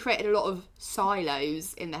really created a lot of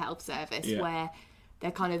silos in the health service where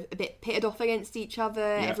they're kind of a bit pitted off against each other.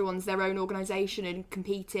 Everyone's their own organisation and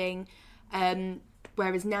competing.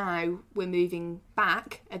 Whereas now we're moving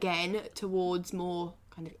back again towards more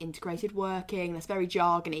kind of integrated working. That's very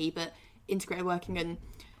jargony, but integrated working and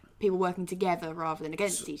people working together rather than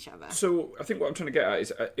against each other. So I think what I'm trying to get at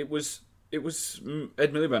is it was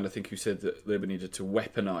Ed Miliband, I think, who said that Labour needed to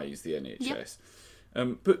weaponise the NHS.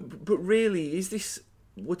 But really, is this...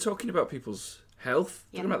 We're talking about people's health,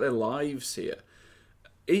 talking about their lives here.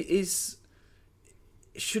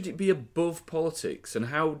 Should it be above politics? And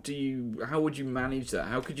how would you manage that?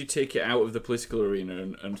 How could you take it out of the political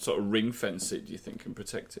arena and sort of ring fence it, do you think, and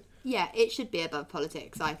protect it? Yeah, it should be above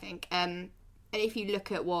politics, I think. And if you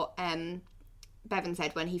look at what Bevan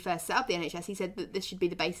said when he first set up the NHS, he said that this should be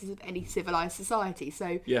the basis of any civilised society.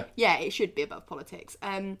 So, yeah, it should be above politics.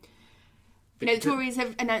 The Tories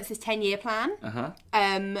have announced this 10-year plan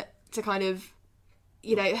to kind of,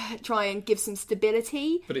 try and give some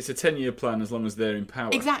stability. But it's a 10-year plan as long as they're in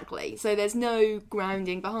power. Exactly. So there's no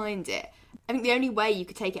grounding behind it. I think the only way you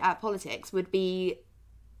could take it out of politics would be...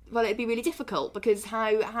 Well, it'd be really difficult because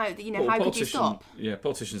how could you stop? Yeah,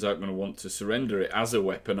 politicians aren't going to want to surrender it as a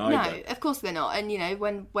weapon either. No, of course they're not. And,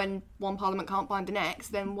 when one parliament can't find the next,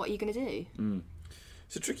 then what are you going to do?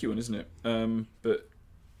 It's a tricky one, isn't it? But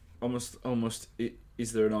almost,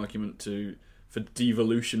 is there an argument for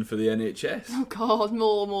devolution for the NHS? Oh, God,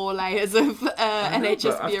 more layers of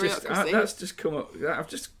NHS bureaucracy. That's just come up. I've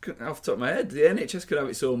just, off the top of my head, the NHS could have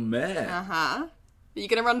its own mayor. Are you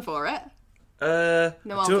going to run for it?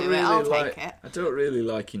 No, I'll do it. I'll take it. I don't really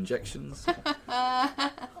like injections.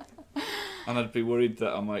 And I'd be worried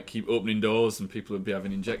that I might keep opening doors and people would be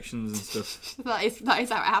having injections and stuff. that is how it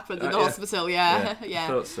happens in the hospital, yeah. I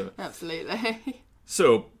thought so. Absolutely.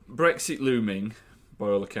 So, Brexit looming, by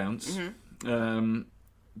all accounts. Where's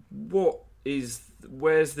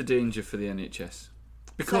the danger for the NHS?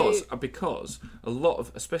 Because a lot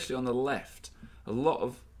of, especially on the left, a lot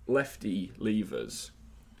of lefty leavers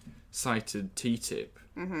cited TTIP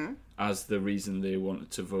as the reason they wanted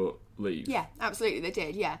to vote leave. Yeah, absolutely, they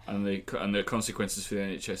did. Yeah, and the consequences for the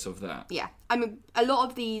NHS of that. Yeah, I mean, a lot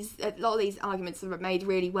of these arguments are made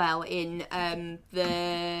really well in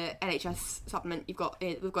the NHS supplement we've got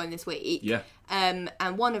in this week. Yeah, and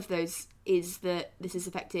one of those is that this is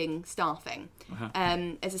affecting staffing.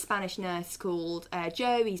 There's a Spanish nurse called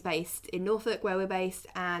Joe. He's based in Norfolk, where we're based,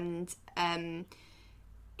 and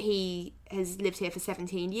he has lived here for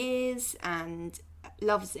 17 years and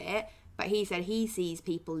loves it, but he said he sees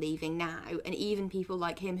people leaving now, and even people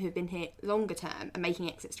like him who've been here longer term are making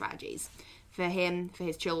exit strategies for him, for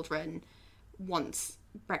his children, once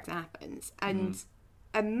Brexit happens. And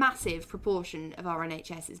a massive proportion of our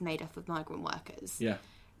NHS is made up of migrant workers. Yeah.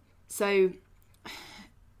 So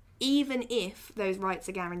even if those rights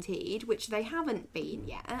are guaranteed, which they haven't been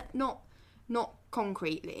yet, not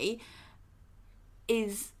concretely,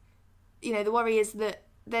 is, the worry is that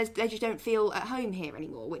they just don't feel at home here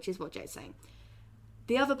anymore, which is what Joe's saying.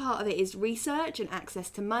 The other part of it is research and access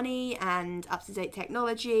to money and up-to-date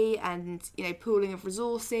technology and, pooling of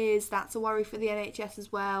resources. That's a worry for the NHS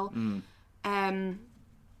as well. And,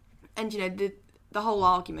 the whole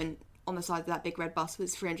argument on the side of that big red bus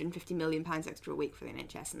was £350 million extra a week for the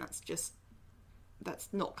NHS, and that's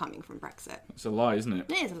not coming from Brexit. It's a lie, isn't it?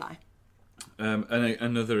 It is a lie. And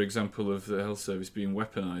another example of the health service being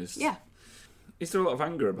weaponised. Yeah. Is there a lot of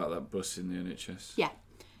anger about that bus in the NHS? Yeah,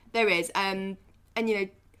 there is. And,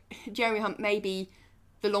 Jeremy Hunt may be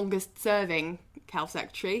the longest serving health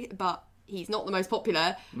secretary, but he's not the most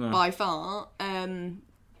popular by far. On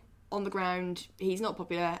the ground, he's not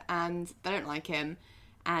popular, and they don't like him,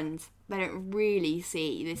 and they don't really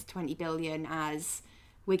see this 20 billion as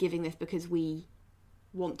we're giving this because we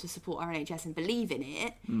want to support our NHS and believe in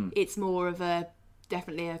it. It's more of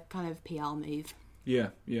definitely a kind of PR move. Yeah.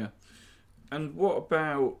 And what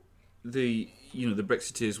about the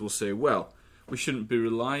Brexiteers will say, well, we shouldn't be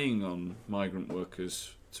relying on migrant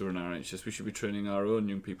workers to run our NHS. We should be training our own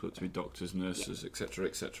young people to be doctors, nurses, etc.,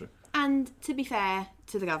 etc. And to be fair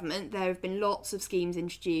to the government, there have been lots of schemes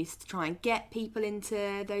introduced to try and get people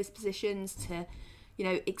into those positions, to,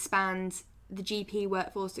 expand the GP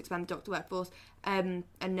workforce, to expand the doctor workforce, and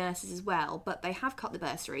nurses as well. But they have cut the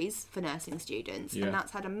bursaries for nursing students, and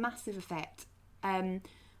that's had a massive effect on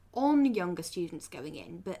younger students going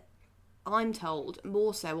in. But I'm told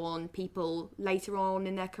more so on people later on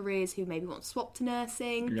in their careers who maybe want to swap to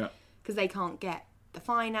nursing because they can't get the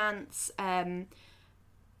finance, and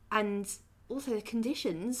also the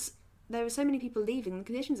conditions. There are so many people leaving, the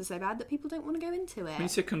conditions are so bad that people don't want to go into it. When you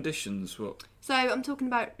say conditions, what? So I'm talking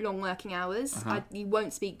about long working hours. You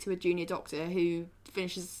won't speak to a junior doctor who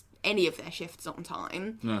finishes any of their shifts on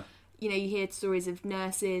time. No. You know, you hear stories of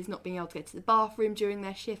nurses not being able to go to the bathroom during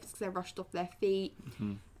their shifts because they're rushed off their feet.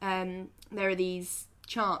 There are these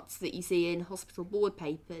charts that you see in hospital board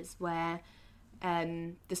papers where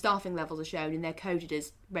the staffing levels are shown and they're coded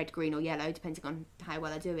as red, green or yellow depending on how well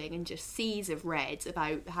they're doing, and just seas of red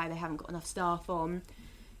about how they haven't got enough staff on.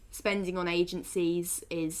 Spending on agencies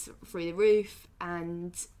is through the roof,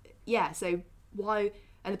 and so why,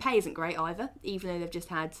 and the pay isn't great either, even though they've just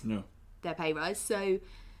had their pay rise. So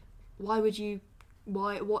why would you,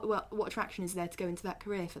 what attraction is there to go into that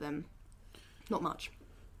career for them? Not much.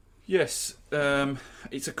 Yes,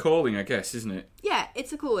 it's a calling, I guess, isn't it? Yeah,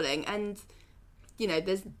 it's a calling, and you know,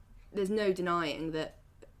 there's no denying that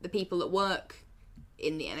the people that work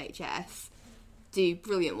in the NHS do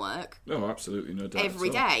brilliant work. Oh, absolutely, no doubt.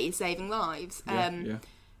 Every day, saving lives. Yeah.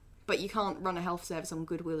 But you can't run a health service on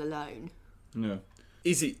goodwill alone. No.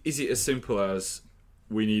 Is it as simple as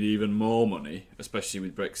we need even more money, especially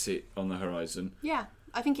with Brexit on the horizon? Yeah,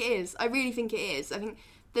 I think it is. I really think it is. I think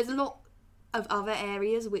there's a lot of other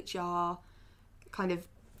areas which are kind of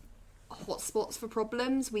hotspots for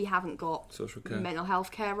problems. We haven't got social care, mental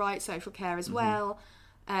health care, right? Social care as well.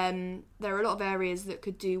 There are a lot of areas that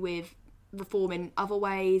could do with reform in other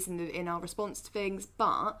ways in our response to things,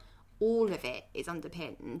 but all of it is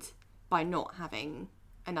underpinned by not having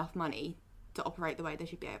enough money to operate the way they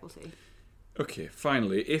should be able to. Okay,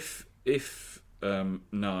 finally, if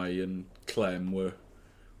Nye and Clem were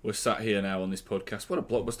sat here now on this podcast, what a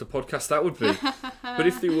blockbuster podcast that would be. But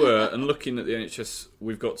if they were, and looking at the NHS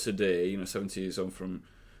we've got today, 70 years on from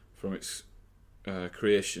its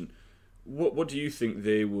creation, what do you think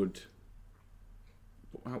they would...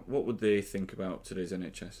 What would they think about today's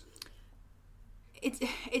NHS?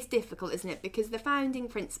 It's difficult, isn't it? Because the founding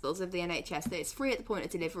principles of the NHS, that it's free at the point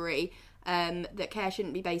of delivery, that care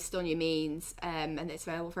shouldn't be based on your means, and that it's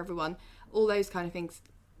available for everyone, all those kind of things,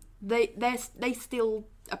 they still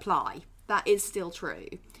apply. That is still true.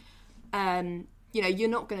 You're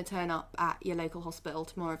not going to turn up at your local hospital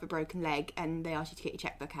tomorrow with a broken leg and they ask you to get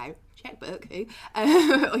your chequebook out. Chequebook?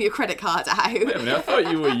 Who? Or your credit card out. Wait a minute, I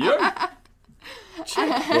thought you were young.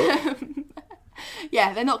 Chequebook?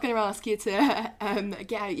 Yeah, they're not going to ask you to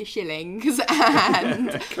get out your shillings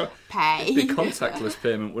and pay. It'd be contactless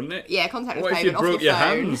payment, wouldn't it? Yeah, contactless what payment. What if you broke your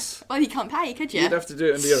phone? hands? Well, you can't pay, could you? You'd have to do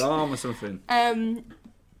it under your arm or something.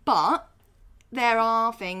 But there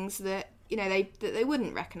are things that they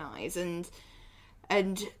wouldn't recognise, and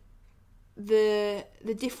the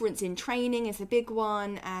difference in training is a big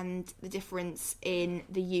one, and the difference in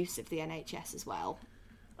the use of the NHS as well.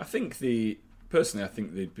 Personally, I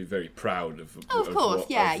think they'd be very proud of course,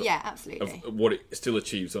 absolutely. Of what it still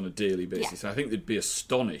achieves on a daily basis. Yeah. And I think they'd be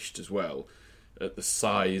astonished as well at the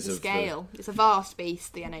size of scale. It's a vast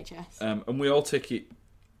beast, the NHS. And we all take it.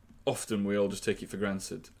 Often we all just take it for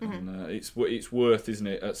granted. Mm-hmm. And it's worth, isn't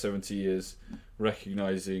it, at 70 years,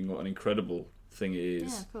 recognising what an incredible thing it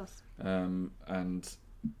is. Yeah, of course. And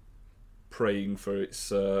praying for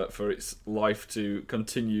its life to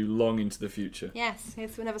continue long into the future. Yes,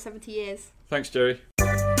 here's to another 70 years. Thanks, Jerry.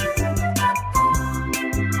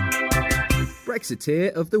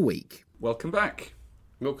 Brexiteer of the Week. Welcome back.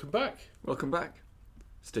 Welcome back. Welcome back.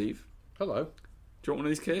 Steve. Hello. Do you want one of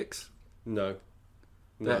these cakes? No.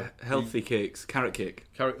 They're healthy cakes. Carrot cake.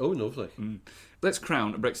 Oh, lovely. Let's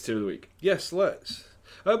crown a Brexiteer of the Week. Yes, let's.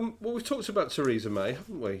 Well, we've talked about Theresa May,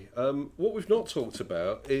 haven't we? What we've not talked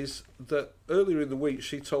about is that earlier in the week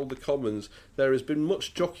she told the Commons there has been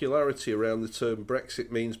much jocularity around the term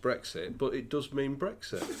Brexit means Brexit, but it does mean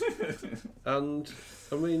Brexit. And,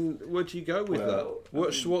 I mean, where do you go with that?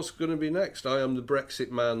 What's going to be next? I am the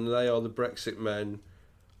Brexit man, they are the Brexit men.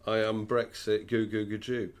 I am Brexit, goo goo goo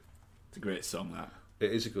joob. It's a great song, that.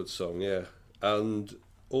 It is a good song, yeah. And,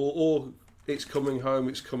 or it's coming home,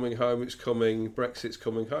 it's coming home, it's coming, Brexit's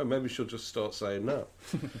coming home. Maybe she'll just start saying that.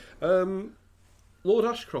 Lord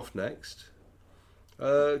Ashcroft next.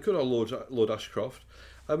 Good old Lord Ashcroft.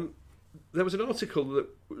 There was an article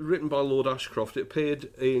written by Lord Ashcroft. It appeared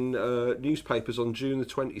in newspapers on June the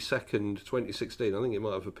 22nd, 2016. I think it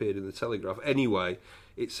might have appeared in the Telegraph. Anyway,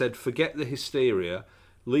 it said, "Forget the hysteria.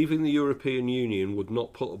 leaving the European Union would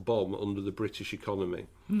not put a bomb under the British economy.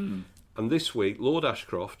 And this week, Lord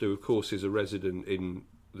Ashcroft, who of course is a resident in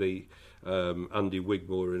the Andy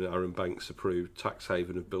Wigmore and Aaron Banks approved tax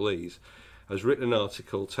haven of Belize, has written an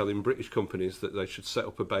article telling British companies that they should set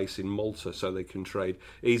up a base in Malta so they can trade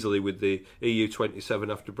easily with the EU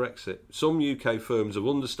 27 after Brexit. Some UK firms have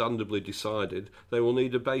understandably decided they will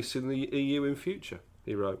need a base in the EU in future,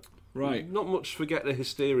 he wrote. Right. Not much to forget the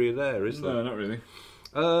hysteria there, is there? No, not really.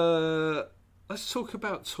 Let's talk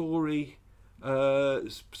about Tory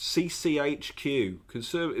CCHQ,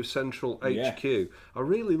 Conservative Central HQ. Yeah. I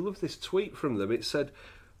really love this tweet from them. It said,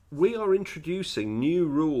 "We are introducing new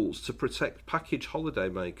rules to protect package holiday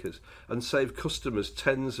makers and save customers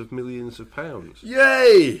tens of millions of pounds."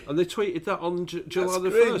 Yay! And they tweeted that on July the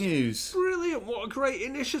That's 1st. great news. Brilliant, what a great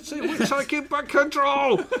initiative. We're taking back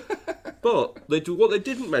control. But what they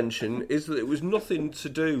didn't mention is that it was nothing to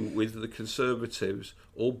do with the Conservatives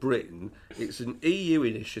or Britain. It's an EU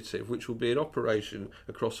initiative which will be in operation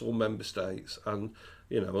across all member states. And,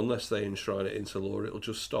 unless they enshrine it into law, it'll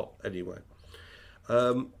just stop anyway.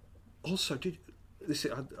 Also,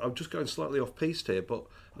 I'm just going slightly off piste here, but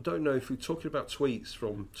I don't know if we're talking about tweets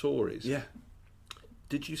from Tories. Yeah.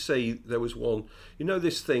 Did you see there was one?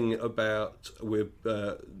 This thing about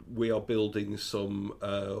we are building some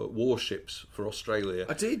warships for Australia.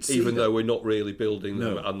 I did see even that. though we're not really building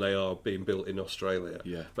them, No. and they are being built in Australia.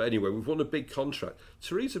 Yeah. But anyway, we've won a big contract.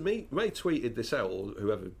 Theresa May tweeted this out, or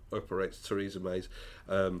whoever operates Theresa May's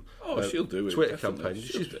she'll do it. Twitter Definitely. campaign.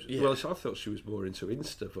 She'll do it, yeah. Well, I thought she was more into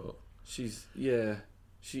Insta, but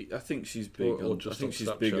I think she's big. Or just I think on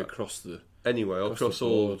she's big Snapchat. across the. anyway, across the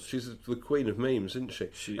all, board. she's the queen of memes, isn't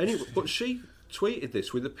she? Anyway, but she tweeted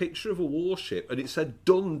this with a picture of a warship, and it said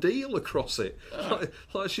 "done deal" across it,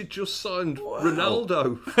 like she'd just signed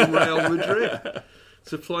Ronaldo from Real Madrid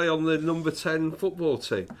to play on the number 10 football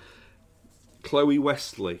team. Chloe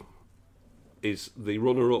Westley is the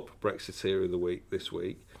runner-up Brexiteer of the week this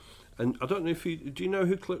week, and I don't know if do you know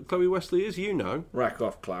who Chloe Westley is? You know, Rack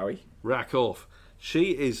off, Chloe. rack off.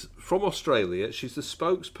 She is from Australia. She's the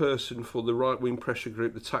spokesperson for the right-wing pressure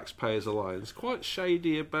group, the Taxpayers Alliance. Quite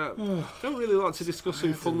shady about. Don't really like to discuss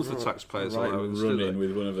who funds the Taxpayers Alliance. Run do in they?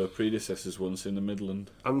 with one of her predecessors once in the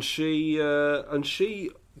Midland. And she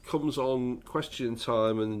comes on Question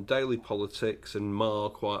Time and Daily Politics and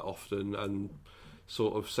Mar quite often, and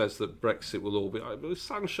sort of says that Brexit will all be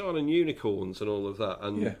sunshine and unicorns and all of that.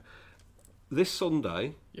 And this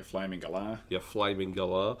Sunday, You flaming galah. flaming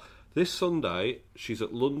galah. This Sunday, she's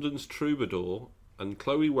at London's Troubadour, and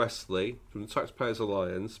Chloe Westley from the Taxpayers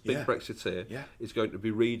Alliance, big Brexiteer, is going to be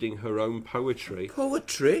reading her own poetry.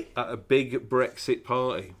 Poetry? At a big Brexit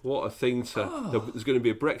party. What a thing to... There's going to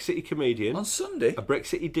be a Brexity comedian. On Sunday? A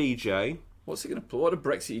Brexity DJ. What's he going to play? What a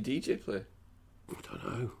Brexity DJ play? I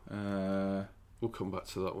don't know. We'll come back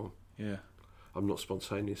to that one. Yeah. I'm not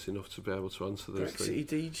spontaneous enough to be able to answer those Brexity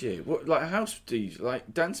things. DJ? What, like a house DJ?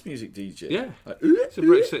 Like dance music DJ? Yeah. Like, It's a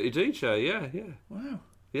Brexity DJ, yeah. Wow.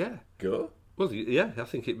 Yeah. Go. Well, yeah, I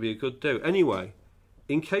think it'd be a good do. Anyway,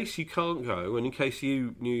 in case you can't go, and in case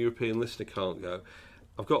you, New European listener, can't go,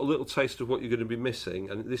 I've got a little taste of what you're going to be missing,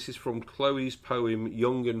 and this is from Chloe's poem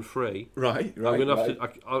 "Young and Free." Right. I'm going to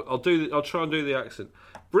have to. I'll try and do the accent.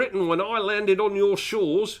 Britain, when I landed on your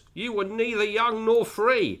shores, you were neither young nor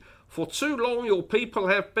free. For too long your people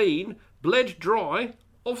have been bled dry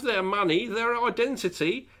of their money, their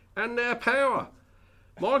identity, and their power.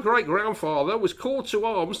 My great-grandfather was called to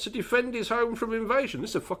arms to defend his home from invasion.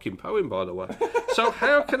 This is a fucking poem, by the way. So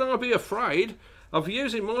how can I be afraid of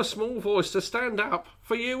using my small voice to stand up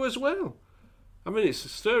for you as well? I mean, it's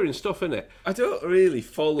stirring stuff, isn't it? I don't really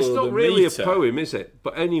follow It's not the really meter. a poem, is it?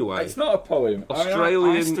 But anyway. It's not a poem.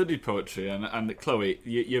 Australian- I studied poetry, and Chloe,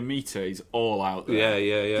 your meter is all out there.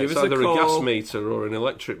 Yeah. Give It's us either a a gas call. meter or an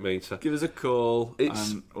electric meter. Give us a call,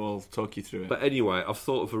 It's- and we'll talk you through it. But anyway, I've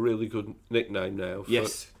thought of a really good nickname now for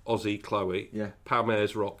Yes. Aussie Chloe. Yeah. Pam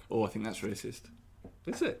Ayres Rock. I think that's racist.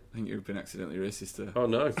 Is it? I think you've been accidentally racist there. Oh,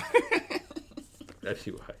 no.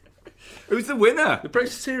 Anyway. Who's the winner? The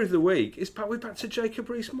Brexiteer of the week is we're back to Jacob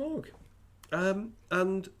Rees-Mogg. And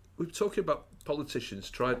we're talking about politicians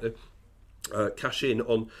trying to cash in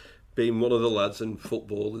on being one of the lads in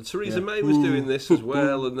football. And Theresa May was doing this as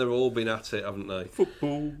well, and they've all been at it, haven't they?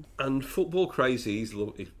 Football. And football crazy, he's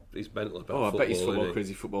mental about football. I bet he's isn't football he?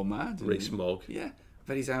 crazy, football mad. Rees-Mogg. Yeah. I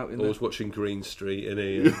bet he's out in Always watching Green Street, isn't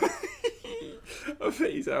he? I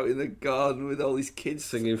bet he's out in the garden with all his kids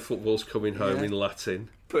Singing Football's Coming Home in Latin.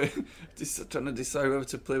 but just trying to decide whether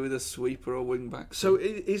to play with a sweeper or wing back. So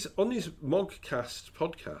he's on his Mogcast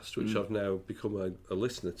podcast, which I've now become a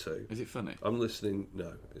listener to. Is it funny? I'm listening.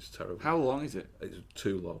 No, it's terrible. How long is it? It's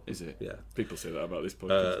too long. Is it? Yeah. People say that about this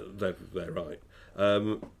podcast. They're right.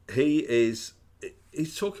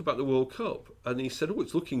 He's talking about the World Cup, and he said, "Oh,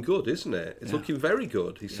 it's looking good, isn't it? It's looking very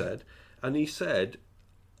good." He said, and he said,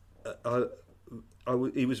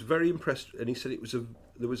 he was very impressed, and he said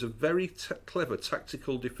there was a very clever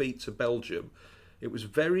tactical defeat to Belgium. It was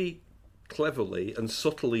very cleverly and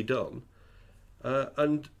subtly done,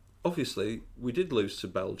 and obviously we did lose to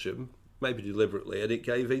Belgium, maybe deliberately, and it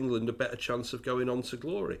gave England a better chance of going on to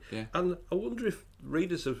glory. Yeah. And I wonder if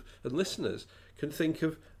readers and listeners can think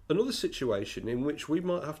of another situation in which we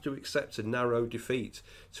might have to accept a narrow defeat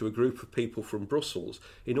to a group of people from Brussels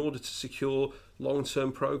in order to secure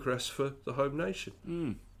long-term progress for the home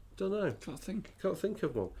nation. Don't know. Can't think. Can't think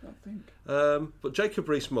of one. Can't think. But Jacob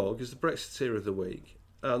Rees-Mogg is the Brexiteer of the week,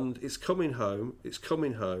 and it's coming home. It's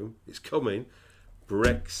coming home. It's coming.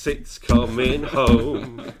 Brexit's coming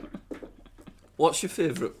home. What's your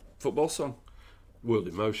favourite football song? World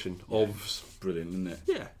in Motion. Ovs. Brilliant, isn't it?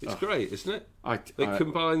 Yeah, it's great, isn't it? It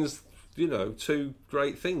combines, two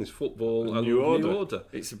great things: football and New Order. New Order.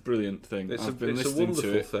 It's a brilliant thing. It's I've a been listening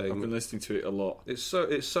wonderful to it. thing. I've been listening to it a lot. It's so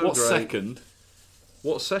What's great. second?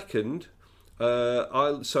 What's second?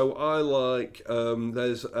 I like.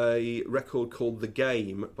 There's a record called The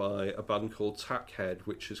Game by a band called Tackhead,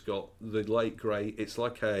 which has got the late great. It's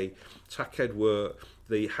like a Tackhead were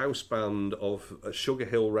the house band of Sugar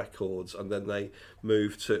Hill Records, and then they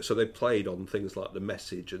moved to. So they played on things like The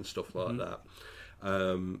Message and stuff like that,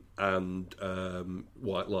 and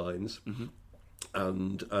White Lines,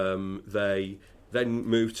 and they then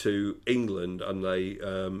moved to England, and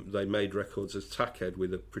they made records as Tackhead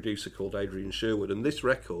with a producer called Adrian Sherwood. And this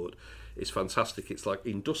record is fantastic. It's like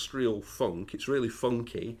industrial funk. It's really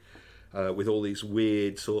funky, with all these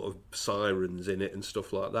weird sort of sirens in it and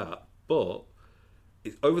stuff like that. But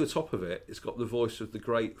over the top of it, it's got the voice of the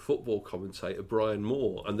great football commentator Brian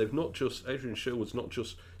Moore. And Adrian Sherwood's not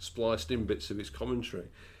just spliced in bits of his commentary.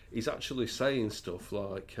 He's actually saying stuff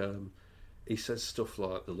like... he says stuff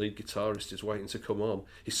like, the lead guitarist is waiting to come on.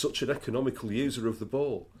 He's such an economical user of the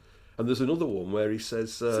ball. And there's another one where he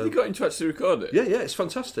says... So you got in to actually record it? Yeah, it's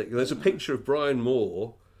fantastic. There's a picture of Brian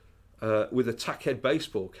Moore with a Tackhead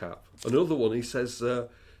baseball cap. Another one, he says, it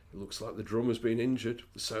looks like the drummer's been injured.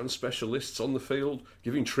 The sound specialists on the field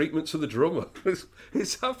giving treatment to the drummer.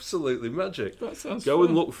 It's absolutely magic. That sounds Go fun.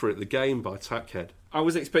 and look for it, The Game by Tackhead. I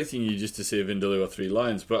was expecting you just to see a Vindaloo or Three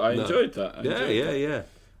Lions, but I enjoyed that. Yeah.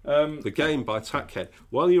 The Game by Tackhead.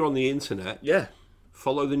 While you're on the internet,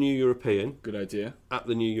 follow The New European. Good idea. At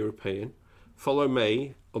The New European. Follow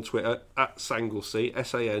me on Twitter at Sanglesey,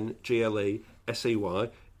 SANGLESEY.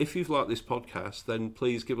 If you've liked this podcast, then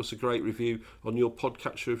please give us a great review on your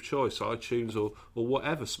podcatcher of choice, iTunes or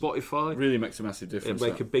whatever, Spotify. Really makes a massive difference.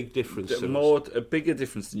 It'll make a big difference to us. A bigger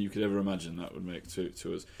difference than you could ever imagine that would make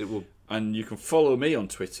to us. It will. And you can follow me on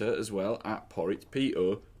Twitter as well, at Porritt,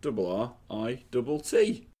 PORRITT.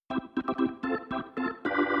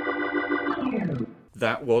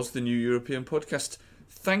 That was the New European Podcast.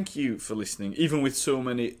 Thank you for listening. Even with so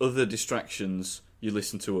many other distractions, you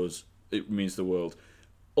listen to us. It means the world.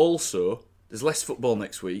 Also, there's less football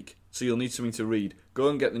next week, so you'll need something to read. Go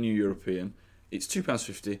and get the New European. It's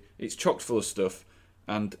 £2.50. It's chock full of stuff.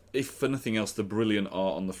 And if for nothing else, the brilliant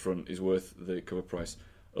art on the front is worth the cover price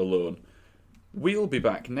alone. We'll be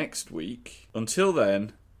back next week. Until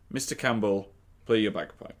then, Mr. Campbell, play your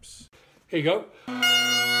bagpipes. Here you go.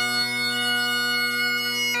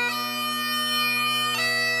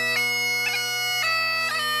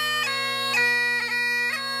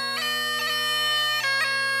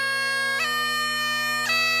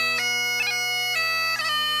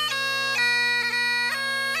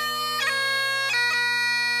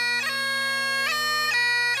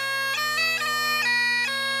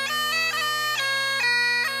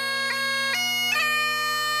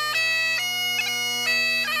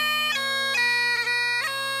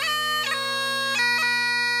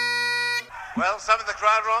 Well, some of the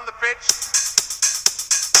crowd are on the pitch.